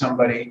need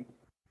somebody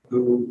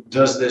who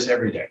does this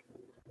every day.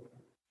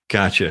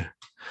 Gotcha.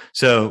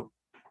 So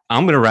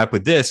I'm going to wrap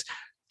with this.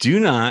 Do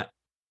not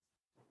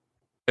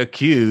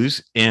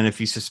accuse, and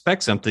if you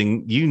suspect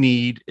something, you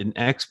need an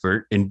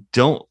expert, and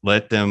don't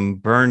let them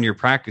burn your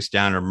practice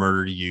down or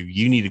murder you.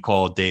 You need to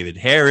call David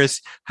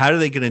Harris. How do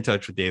they get in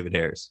touch with David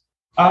Harris?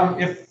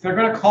 If they're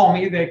going to call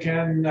me, they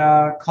can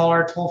call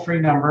our toll-free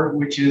number,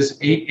 which is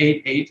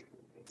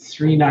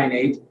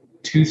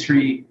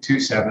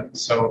 888-398-2327.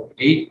 So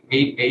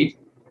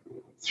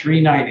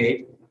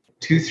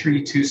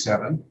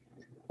 888-398-2327.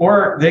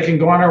 Or they can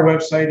go on our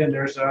website, and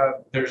there's a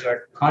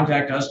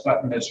contact us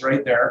button that's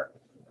right there.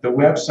 The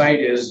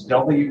website is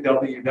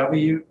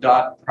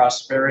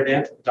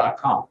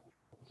www.prosperident.com.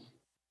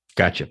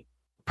 Gotcha.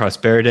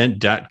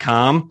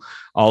 Prosperident.com.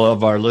 All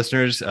of our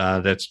listeners,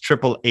 that's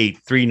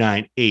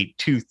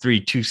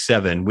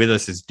 888-398-2327. With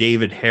us is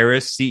David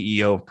Harris,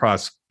 CEO of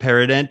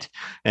Prosperident,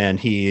 and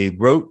he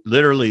wrote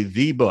literally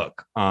the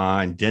book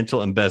on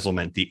dental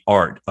embezzlement, the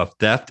art of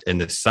theft and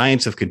the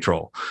science of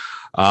control.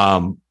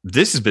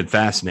 This has been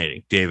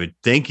fascinating, David.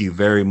 Thank you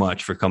very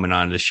much for coming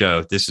on the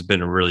show. This has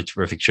been a really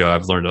terrific show.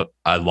 I've learned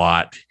a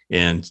lot,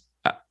 and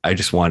I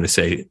just wanted to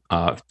say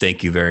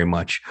thank you very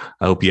much.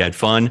 I hope you had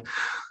fun.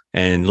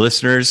 And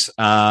listeners,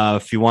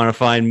 if you want to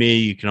find me,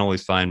 you can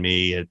always find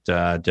me at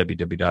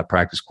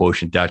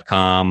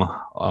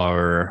www.practicequotient.com,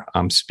 or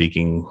I'm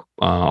speaking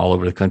all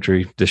over the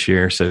country this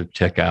year. So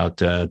check out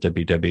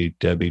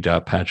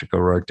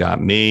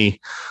www.patricko'rourke.me.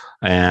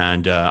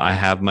 And I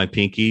have my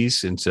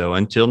pinkies. And so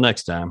until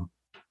next time.